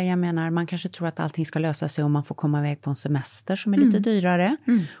 eller jag menar, man kanske tror att allting ska lösa sig om man får komma iväg på en semester som är lite dyrare.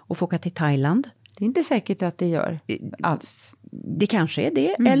 Och få åka till Thailand. Det är inte säkert att det gör alls. Det kanske är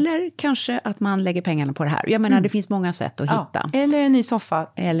det. Eller kanske att man lägger pengarna på det här. Jag menar, det finns många sätt att hitta. Eller en ny soffa.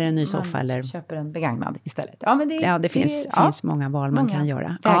 Eller köper en begagnad istället. Det finns många val man kan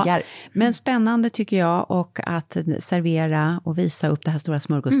göra. Vägar. Men spännande tycker jag. Och att servera och visa upp det här stora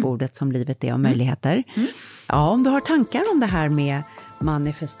smörgåsbordet som livet är, och möjligheter. Ja, om du har tankar om det här med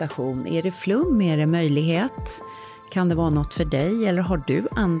manifestation. Är det flum? Är det möjlighet? Kan det vara något för dig? Eller har du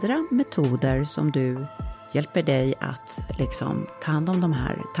andra metoder som du hjälper dig att liksom ta hand om de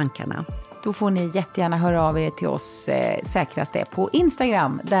här tankarna? Då får ni jättegärna höra av er till oss, säkrast det på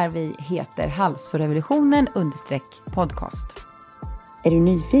Instagram, där vi heter halsorevolutionen_podcast. Är du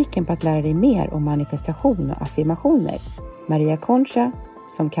nyfiken på att lära dig mer om manifestation och affirmationer? Maria Concha,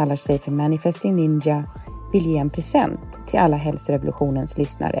 som kallar sig för Manifesting Ninja, vill ge en present till alla Hälsorevolutionens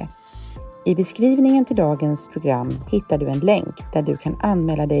lyssnare. I beskrivningen till dagens program hittar du en länk där du kan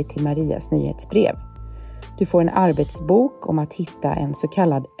anmäla dig till Marias nyhetsbrev. Du får en arbetsbok om att hitta en så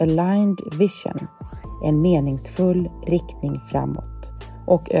kallad aligned vision, en meningsfull riktning framåt,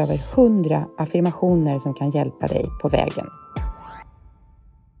 och över 100 affirmationer som kan hjälpa dig på vägen.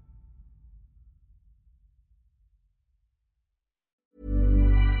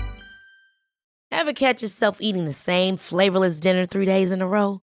 Ever catch yourself eating the same flavorless dinner 3 days in a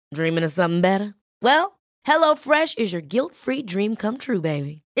row? Dreaming of something better? Well, HelloFresh is your guilt-free dream come true,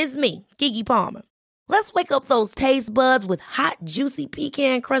 baby. It's me, Keke Palmer. Let's wake up those taste buds with hot, juicy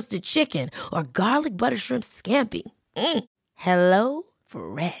pecan-crusted chicken or garlic butter shrimp scampi. Hello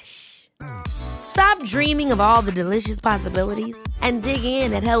Fresh. Stop dreaming of all the delicious possibilities and dig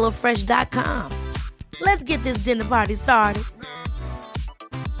in at HelloFresh.com. Let's get this dinner party started.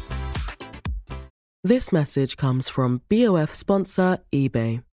 This message comes from BOF sponsor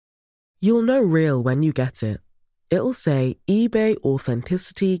eBay. You'll know real when you get it. It'll say eBay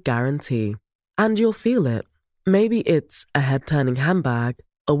Authenticity Guarantee. And you'll feel it. Maybe it's a head-turning handbag,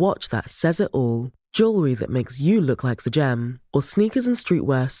 a watch that says it all, jewelry that makes you look like the gem, or sneakers and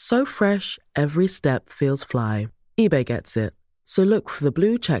streetwear so fresh every step feels fly. eBay gets it. So look for the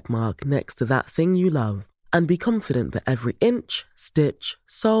blue check mark next to that thing you love. And be confident that every inch, stitch,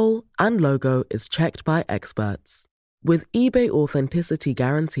 sole, and logo is checked by experts. With eBay Authenticity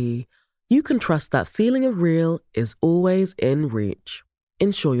Guarantee, you can trust that feeling of real is always in reach.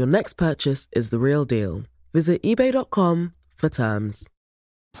 Ensure your next purchase is the real deal. Visit ebay.com for terms.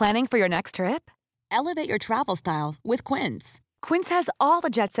 Planning for your next trip? Elevate your travel style with Quince. Quince has all the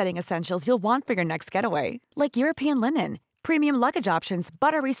jet-setting essentials you'll want for your next getaway, like European linen, premium luggage options,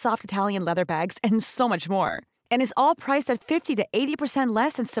 buttery soft Italian leather bags, and so much more. And is all priced at 50 to 80%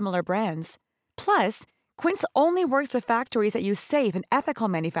 less than similar brands. Plus, Quince only works with factories that use safe and ethical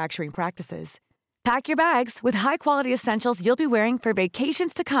manufacturing practices. Pack your bags with high-quality essentials you'll be wearing for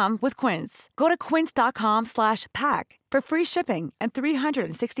vacations to come with Quince. Go to quince.com/pack for free shipping and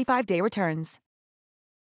 365-day returns.